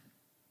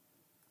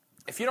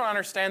 If you don't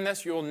understand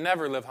this, you will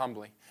never live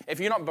humbly. If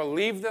you don't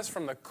believe this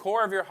from the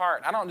core of your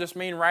heart, I don't just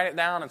mean write it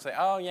down and say,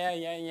 oh,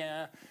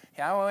 yeah,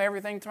 I owe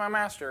everything to my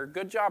master.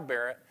 Good job,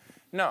 Barrett.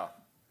 No.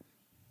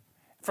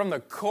 From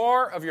the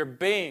core of your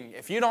being,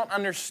 if you don't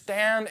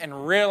understand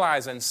and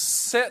realize and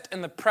sit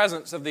in the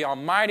presence of the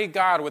Almighty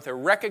God with a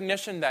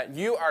recognition that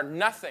you are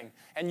nothing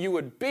and you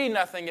would be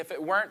nothing if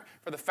it weren't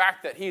for the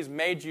fact that he's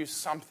made you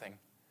something.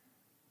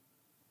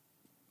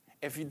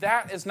 If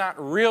that is not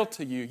real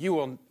to you, you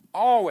will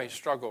always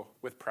struggle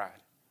with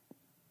pride.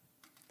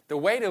 The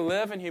way to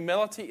live in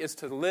humility is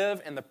to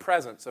live in the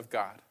presence of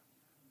God.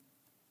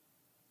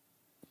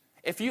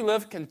 If you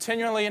live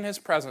continually in his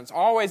presence,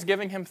 always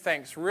giving him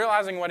thanks,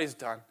 realizing what he's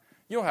done,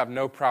 you'll have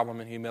no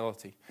problem in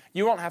humility.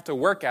 You won't have to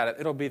work at it.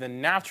 It'll be the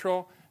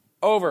natural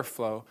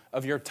overflow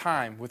of your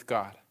time with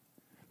God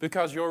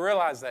because you'll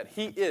realize that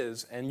he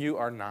is and you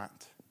are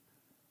not.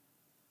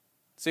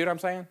 See what I'm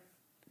saying?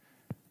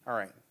 All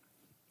right,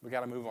 we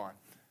got to move on.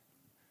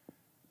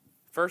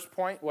 First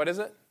point, what is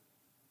it?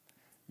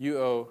 You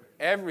owe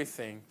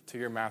everything to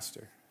your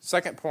master.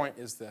 Second point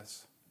is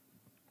this.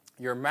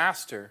 Your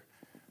master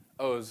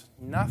owes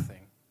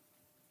nothing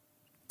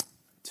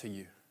to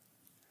you.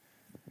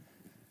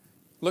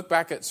 Look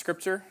back at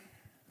Scripture,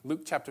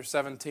 Luke chapter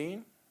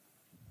 17,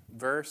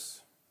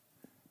 verse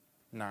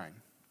 9.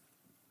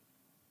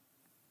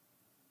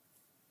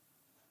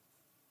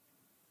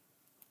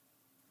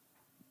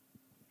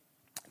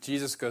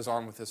 Jesus goes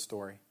on with his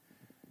story.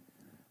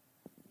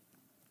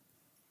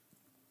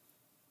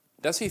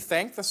 Does he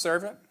thank the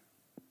servant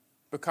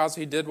because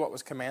he did what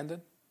was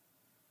commanded?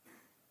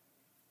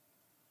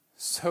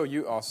 So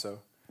you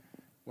also,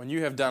 when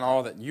you have done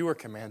all that you were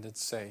commanded,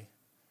 say,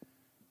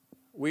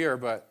 we are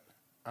but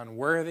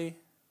unworthy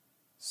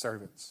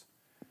servants.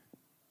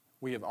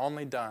 We have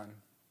only done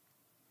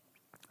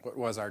what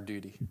was our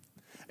duty.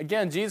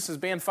 Again, Jesus is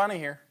being funny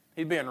here.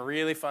 He's being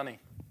really funny.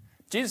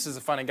 Jesus is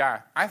a funny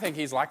guy. I think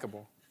he's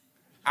likable.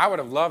 I would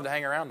have loved to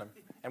hang around him.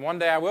 And one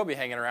day I will be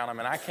hanging around him,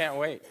 and I can't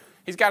wait.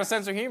 He's got a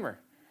sense of humor.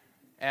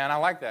 And I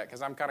like that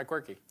because I'm kind of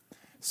quirky.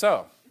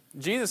 So,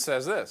 Jesus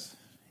says this.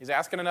 He's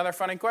asking another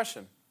funny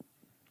question.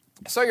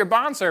 So your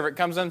bondservant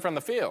comes in from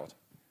the field,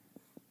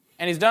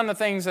 and he's done the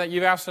things that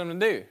you've asked him to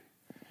do.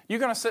 You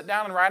going to sit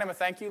down and write him a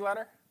thank you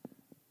letter?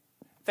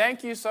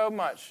 Thank you so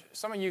much.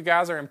 Some of you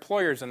guys are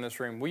employers in this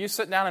room. Will you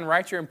sit down and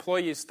write your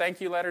employees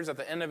thank you letters at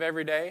the end of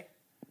every day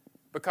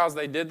because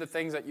they did the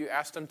things that you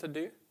asked them to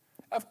do?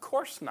 Of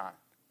course not.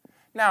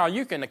 Now,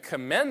 you can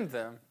commend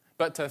them,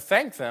 but to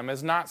thank them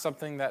is not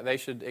something that they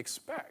should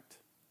expect,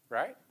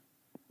 right?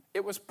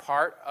 It was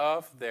part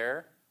of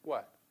their,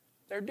 what?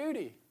 Their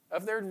duty,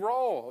 of their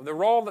role, the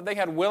role that they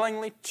had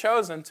willingly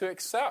chosen to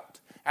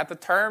accept at the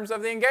terms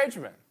of the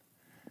engagement.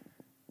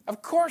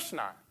 Of course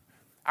not.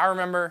 I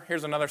remember,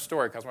 here's another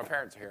story because my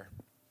parents are here.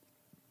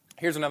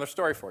 Here's another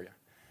story for you.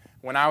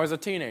 When I was a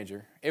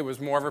teenager, it was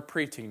more of a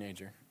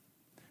pre-teenager.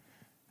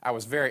 I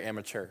was very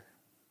immature.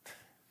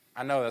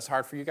 I know that's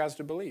hard for you guys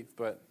to believe,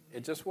 but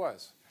it just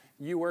was.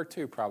 You were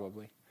too,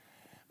 probably.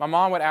 My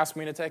mom would ask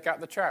me to take out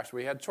the trash.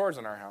 We had chores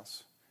in our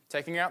house.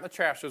 Taking out the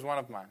trash was one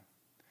of mine.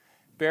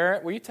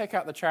 Barrett, will you take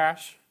out the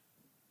trash?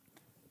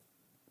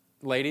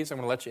 Ladies, I'm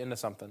going to let you into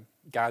something.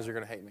 Guys, you're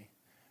going to hate me.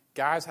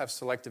 Guys have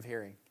selective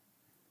hearing.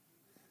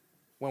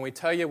 When we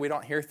tell you we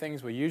don't hear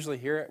things, we usually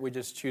hear it. We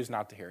just choose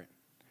not to hear it.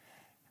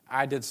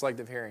 I did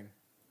selective hearing.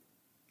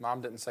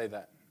 Mom didn't say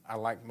that. I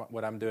like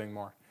what I'm doing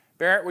more.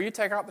 Barrett, will you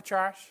take out the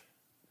trash?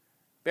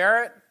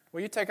 Barrett,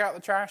 will you take out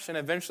the trash? And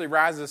eventually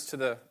rises to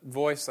the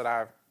voice that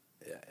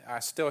I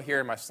still hear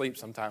in my sleep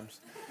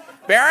sometimes.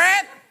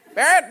 Barrett,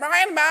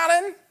 Brian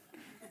Bowden,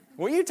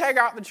 will you take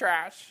out the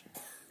trash?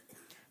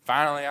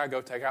 Finally, I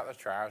go take out the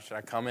trash, and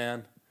I come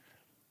in.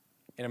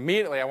 And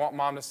immediately I want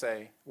Mom to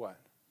say, what?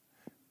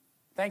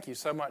 Thank you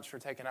so much for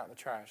taking out the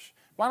trash.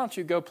 Why don't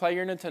you go play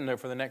your Nintendo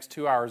for the next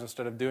 2 hours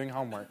instead of doing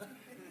homework?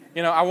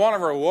 You know, I want a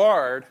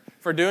reward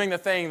for doing the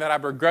thing that I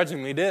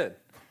begrudgingly did.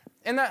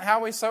 Isn't that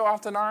how we so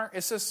often are?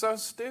 It's just so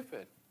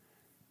stupid.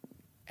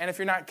 And if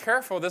you're not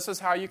careful, this is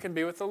how you can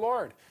be with the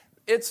Lord.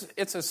 It's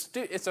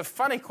a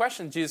funny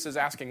question Jesus is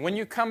asking. When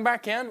you come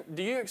back in,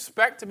 do you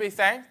expect to be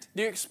thanked?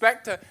 Do you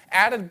expect a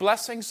added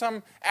blessing,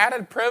 some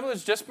added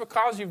privilege just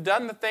because you've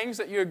done the things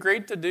that you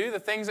agreed to do, the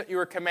things that you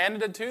were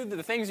commanded to do,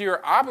 the things you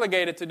were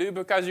obligated to do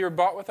because you were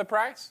bought with a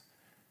price?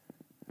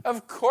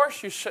 Of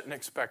course you shouldn't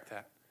expect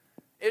that.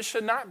 It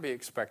should not be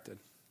expected.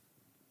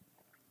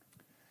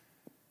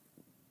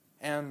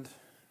 And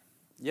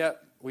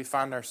yet we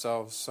find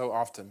ourselves so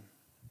often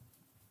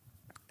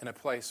in a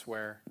place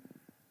where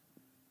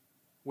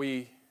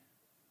we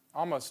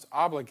almost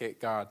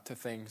obligate God to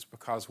things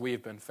because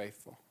we've been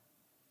faithful.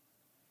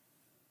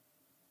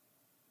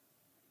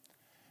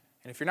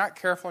 And if you're not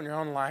careful in your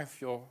own life,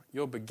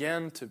 you'll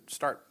begin to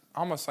start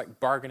almost like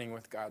bargaining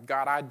with God.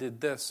 God, I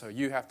did this, so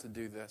you have to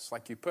do this.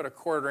 Like you put a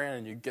quarter in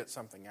and you get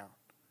something out.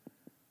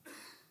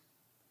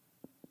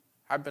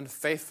 I've been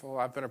faithful.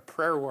 I've been a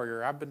prayer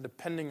warrior. I've been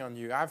depending on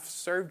you. I've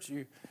served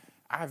you.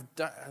 I've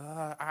done,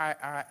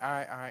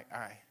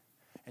 I.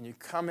 And you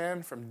come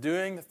in from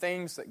doing the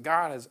things that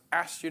God has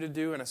asked you to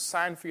do and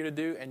assigned for you to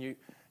do, and you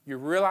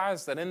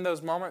realize that in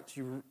those moments,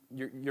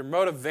 your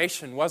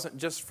motivation wasn't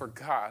just for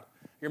God.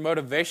 Your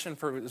motivation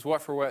was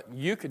for what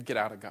you could get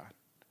out of God.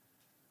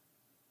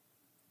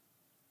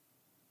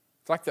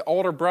 It's like the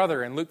older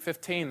brother in Luke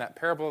 15, that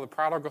parable of the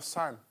prodigal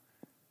son,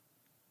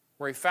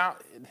 where he found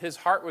his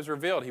heart was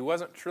revealed. He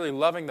wasn't truly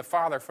loving the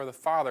father for the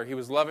father. He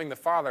was loving the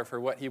father for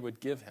what he would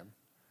give him.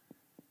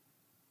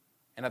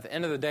 And at the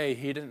end of the day,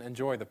 he didn't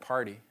enjoy the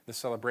party, the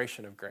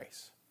celebration of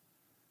grace.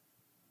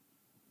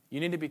 You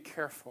need to be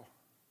careful.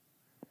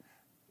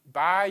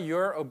 By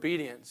your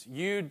obedience,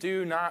 you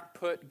do not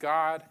put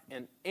God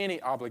in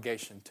any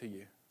obligation to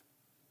you.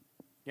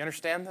 You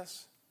understand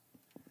this?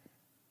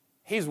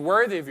 He's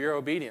worthy of your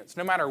obedience,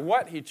 no matter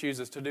what he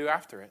chooses to do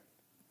after it.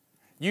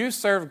 You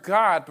serve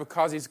God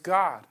because he's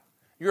God.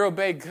 You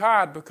obey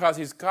God because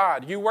he's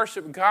God. You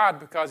worship God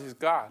because he's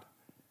God.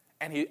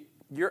 And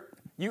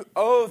you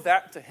owe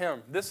that to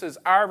him. This is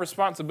our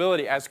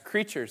responsibility as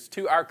creatures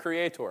to our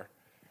Creator.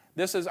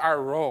 This is our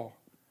role.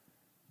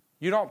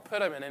 You don't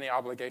put him in any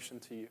obligation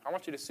to you. I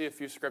want you to see a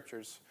few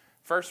scriptures.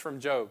 First from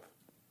Job.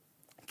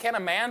 Can a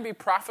man be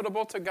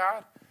profitable to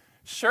God?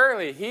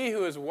 Surely he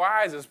who is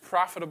wise is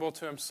profitable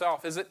to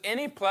himself. Is it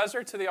any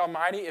pleasure to the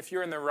Almighty if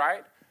you're in the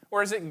right?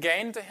 Or is it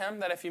gain to him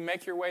that if you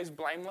make your ways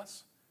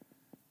blameless?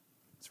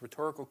 It's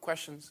rhetorical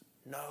questions.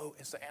 No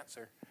is the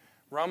answer.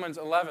 Romans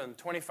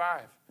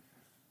 11:25.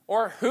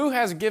 Or who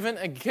has given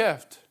a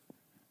gift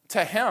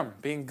to him,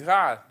 being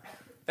God,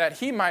 that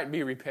he might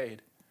be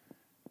repaid?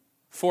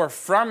 For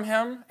from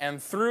him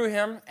and through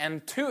him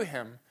and to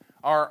him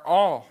are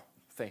all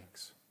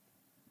things.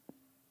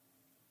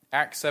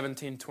 Acts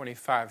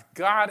 17:25.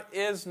 God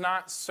is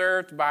not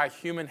served by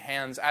human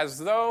hands as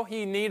though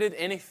he needed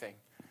anything,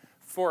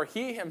 for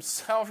he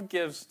himself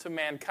gives to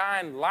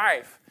mankind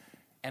life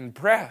and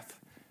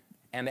breath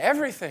and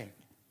everything.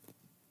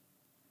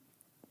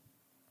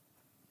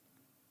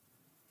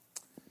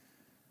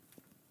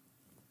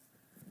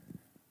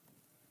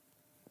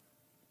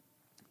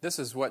 This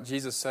is what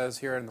Jesus says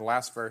here in the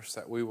last verse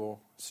that we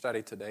will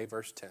study today,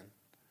 verse 10.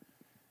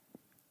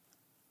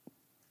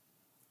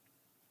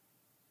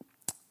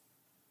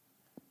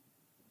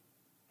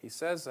 He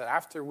says that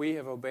after we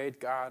have obeyed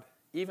God,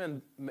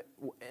 even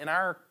in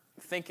our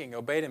thinking,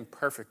 obeyed him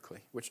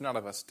perfectly, which none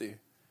of us do.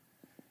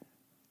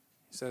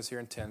 He says here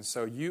in 10,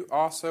 so you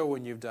also,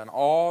 when you've done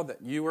all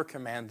that you were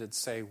commanded,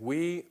 say,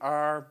 we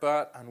are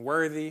but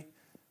unworthy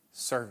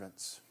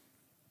servants.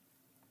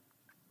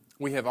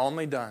 We have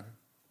only done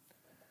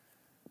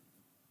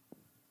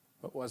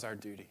what was our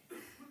duty.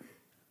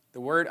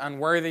 The word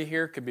unworthy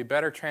here could be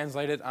better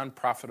translated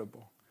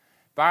unprofitable.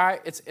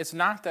 It's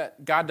not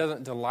that God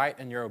doesn't delight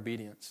in your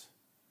obedience,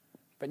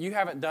 but you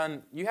haven't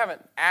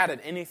added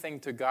anything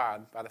to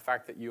God by the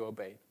fact that you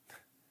obeyed.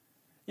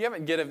 You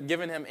haven't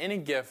given him any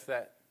gift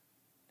that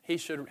he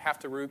should have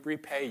to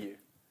repay you.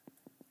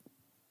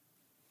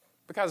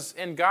 Because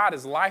in God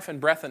is life and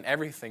breath and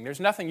everything.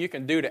 There's nothing you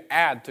can do to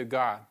add to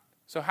God.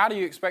 So how do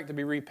you expect to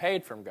be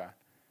repaid from God?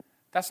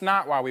 That's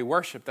not why we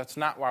worship. That's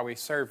not why we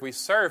serve. We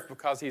serve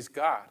because he's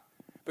God,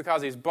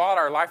 because he's bought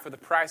our life with a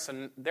price,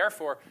 and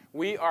therefore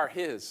we are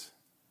his.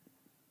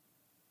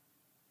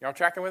 Y'all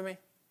tracking with me?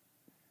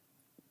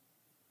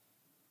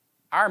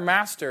 Our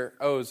master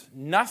owes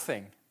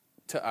nothing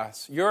to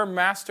us. Your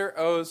master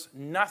owes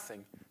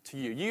nothing to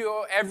you. You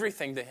owe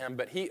everything to him,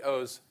 but he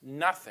owes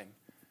nothing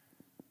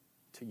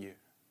to you.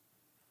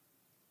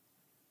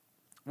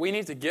 We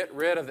need to get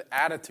rid of the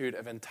attitude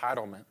of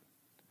entitlement.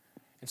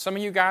 And some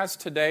of you guys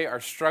today are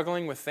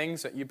struggling with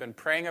things that you've been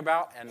praying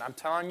about, and I'm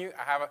telling you,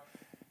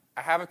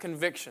 I have a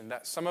conviction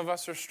that some of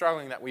us are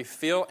struggling, that we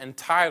feel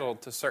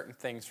entitled to certain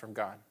things from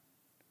God.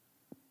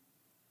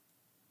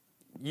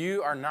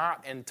 You are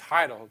not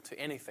entitled to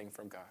anything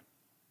from God.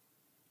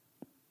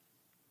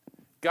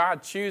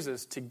 God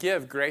chooses to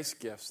give grace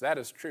gifts, that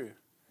is true.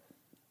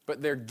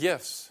 But they're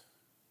gifts.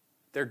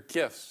 They're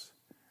gifts.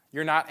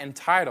 You're not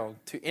entitled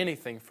to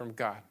anything from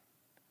God.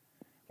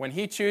 When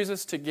he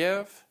chooses to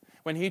give,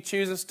 when he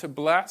chooses to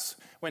bless,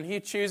 when he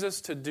chooses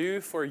to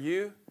do for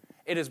you,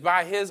 it is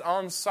by his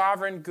own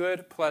sovereign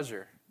good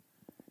pleasure.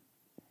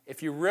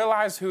 If you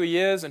realize who he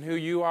is and who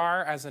you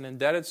are as an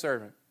indebted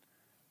servant,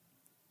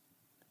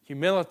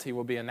 humility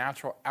will be a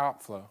natural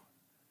outflow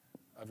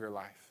of your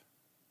life.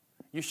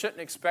 You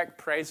shouldn't expect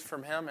praise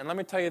from him. And let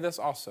me tell you this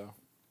also.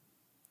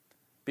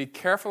 Be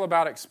careful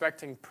about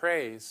expecting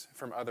praise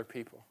from other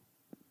people.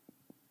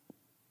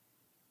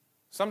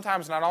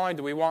 Sometimes not only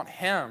do we want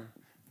him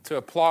to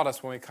applaud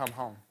us when we come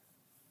home,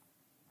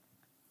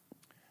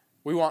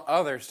 we want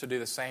others to do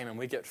the same, and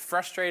we get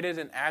frustrated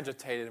and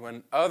agitated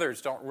when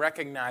others don't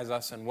recognize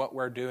us and what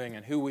we're doing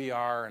and who we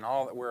are and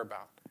all that we're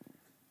about.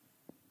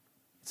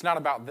 It's not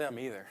about them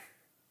either.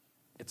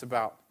 It's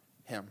about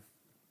him.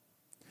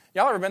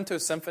 Y'all ever been to a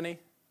symphony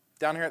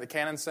down here at the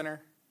Cannon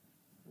Center?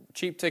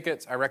 Cheap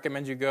tickets. I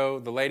recommend you go.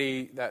 The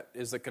lady that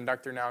is the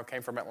conductor now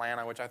came from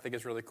Atlanta, which I think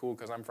is really cool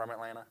because I'm from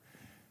Atlanta.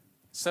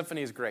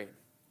 Symphony is great.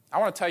 I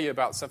want to tell you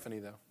about symphony,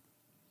 though.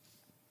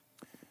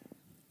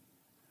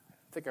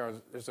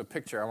 There's a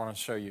picture I want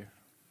to show you.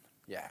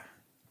 Yeah.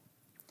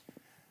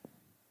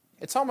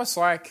 It's almost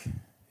like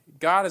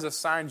God has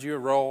assigned you a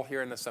role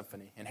here in the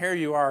symphony. And here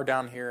you are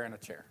down here in a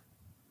chair.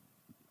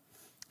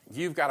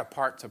 You've got a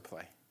part to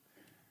play.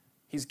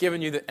 He's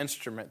given you the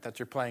instrument that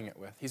you're playing it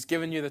with. He's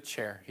given you the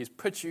chair. He's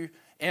put you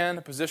in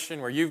a position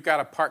where you've got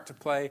a part to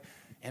play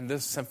in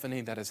this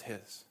symphony that is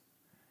His.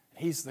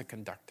 He's the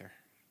conductor.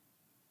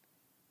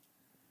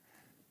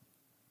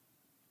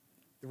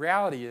 The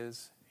reality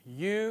is,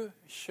 you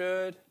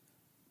should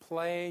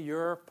play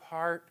your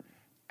part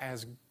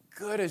as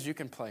good as you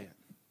can play it.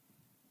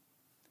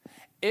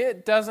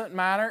 It doesn't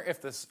matter if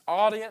this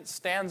audience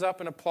stands up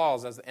and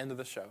applauds at the end of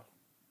the show.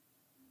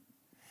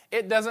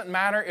 It doesn't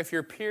matter if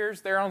your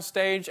peers there on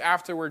stage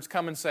afterwards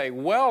come and say,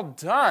 "Well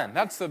done,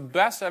 that's the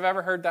best I've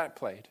ever heard that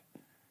played."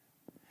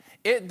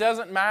 It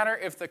doesn't matter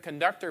if the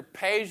conductor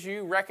pays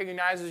you,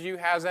 recognizes you,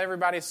 has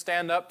everybody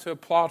stand up to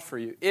applaud for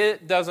you.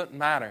 It doesn't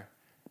matter.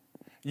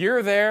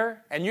 You're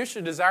there, and you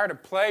should desire to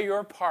play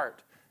your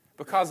part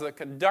because the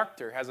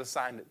conductor has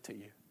assigned it to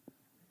you.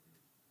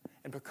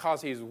 And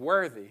because He's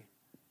worthy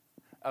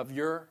of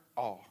your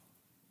all.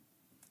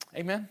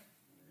 Amen?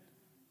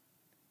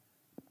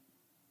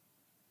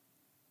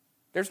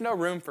 There's no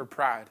room for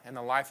pride in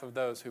the life of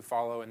those who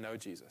follow and know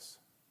Jesus.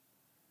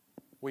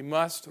 We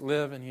must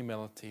live in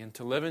humility. And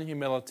to live in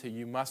humility,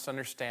 you must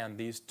understand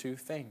these two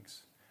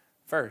things.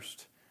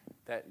 First,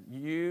 that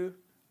you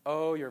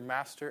owe your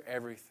master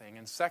everything.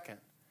 And second,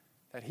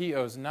 that he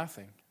owes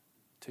nothing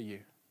to you.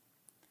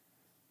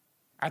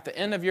 At the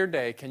end of your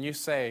day, can you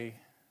say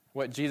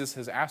what Jesus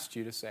has asked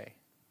you to say?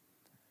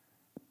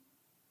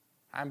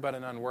 I'm but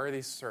an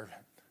unworthy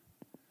servant.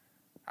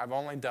 I've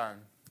only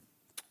done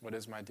what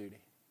is my duty.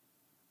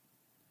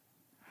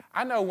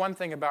 I know one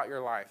thing about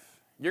your life.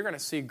 You're going to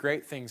see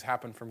great things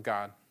happen from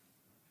God.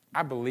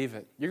 I believe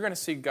it. You're going to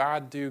see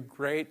God do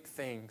great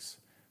things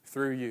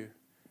through you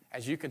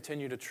as you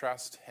continue to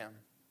trust Him.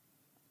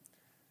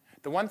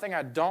 The one thing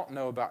I don't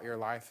know about your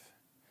life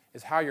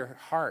is how your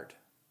heart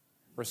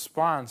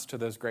responds to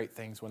those great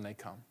things when they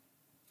come.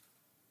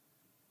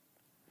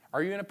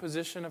 Are you in a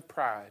position of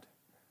pride?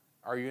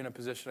 Are you in a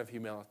position of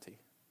humility?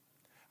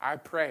 I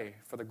pray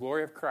for the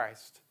glory of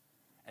Christ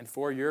and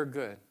for your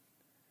good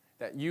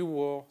that you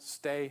will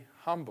stay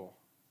humble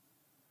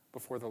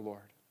before the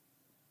Lord.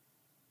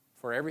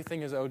 For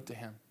everything is owed to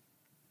Him,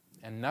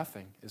 and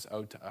nothing is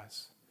owed to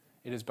us.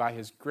 It is by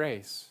His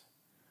grace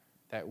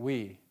that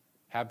we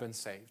have been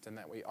saved and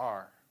that we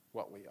are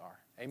what we are.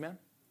 Amen?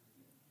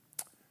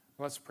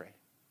 Let's pray.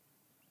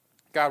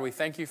 God, we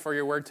thank You for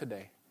Your word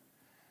today.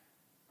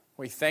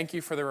 We thank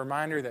You for the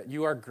reminder that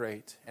You are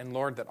great, and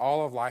Lord, that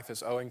all of life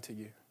is owing to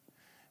You.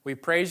 We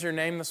praise Your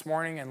name this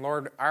morning, and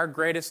Lord, our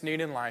greatest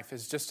need in life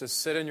is just to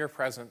sit in Your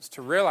presence,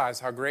 to realize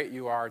how great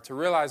You are, to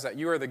realize that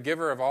You are the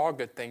giver of all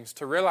good things,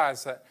 to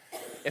realize that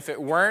if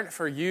it weren't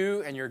for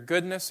You and Your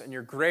goodness and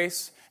Your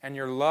grace and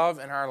Your love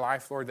in our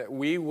life, Lord, that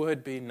we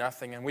would be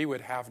nothing and we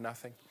would have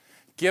nothing.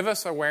 Give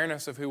us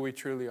awareness of who we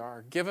truly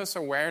are. Give us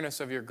awareness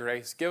of Your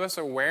grace. Give us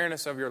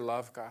awareness of Your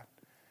love, God.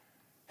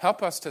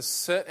 Help us to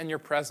sit in Your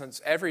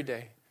presence every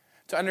day,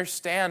 to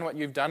understand what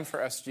You've done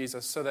for us,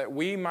 Jesus, so that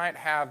we might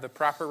have the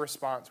proper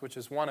response, which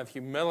is one of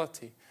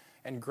humility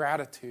and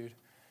gratitude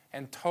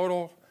and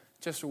total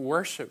just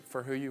worship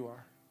for who You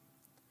are.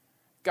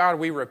 God,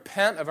 we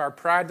repent of our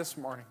pride this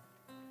morning.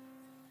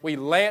 We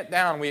lay it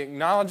down. We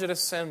acknowledge it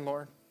as sin,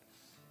 Lord.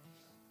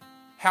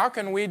 How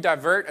can we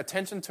divert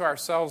attention to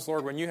ourselves,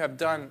 Lord, when You have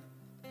done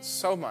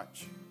so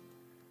much?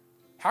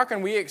 How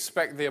can we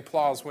expect the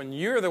applause when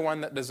You're the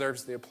one that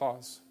deserves the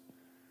applause?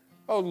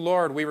 Oh,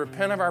 Lord, we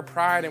repent of our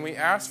pride and we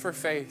ask for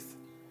faith.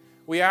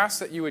 We ask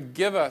that You would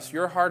give us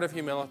Your heart of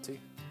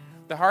humility.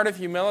 The heart of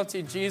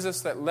humility,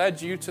 Jesus, that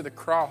led You to the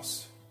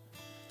cross,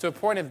 to a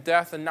point of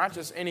death, and not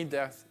just any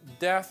death,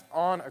 death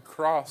on a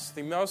cross,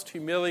 the most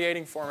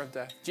humiliating form of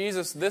death.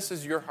 Jesus, this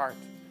is Your heart.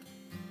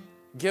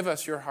 Give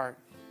us Your heart.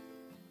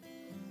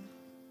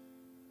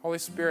 Holy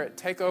Spirit,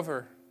 take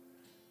over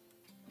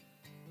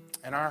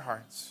in our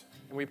hearts.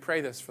 And we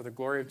pray this for the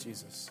glory of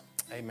Jesus.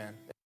 Amen.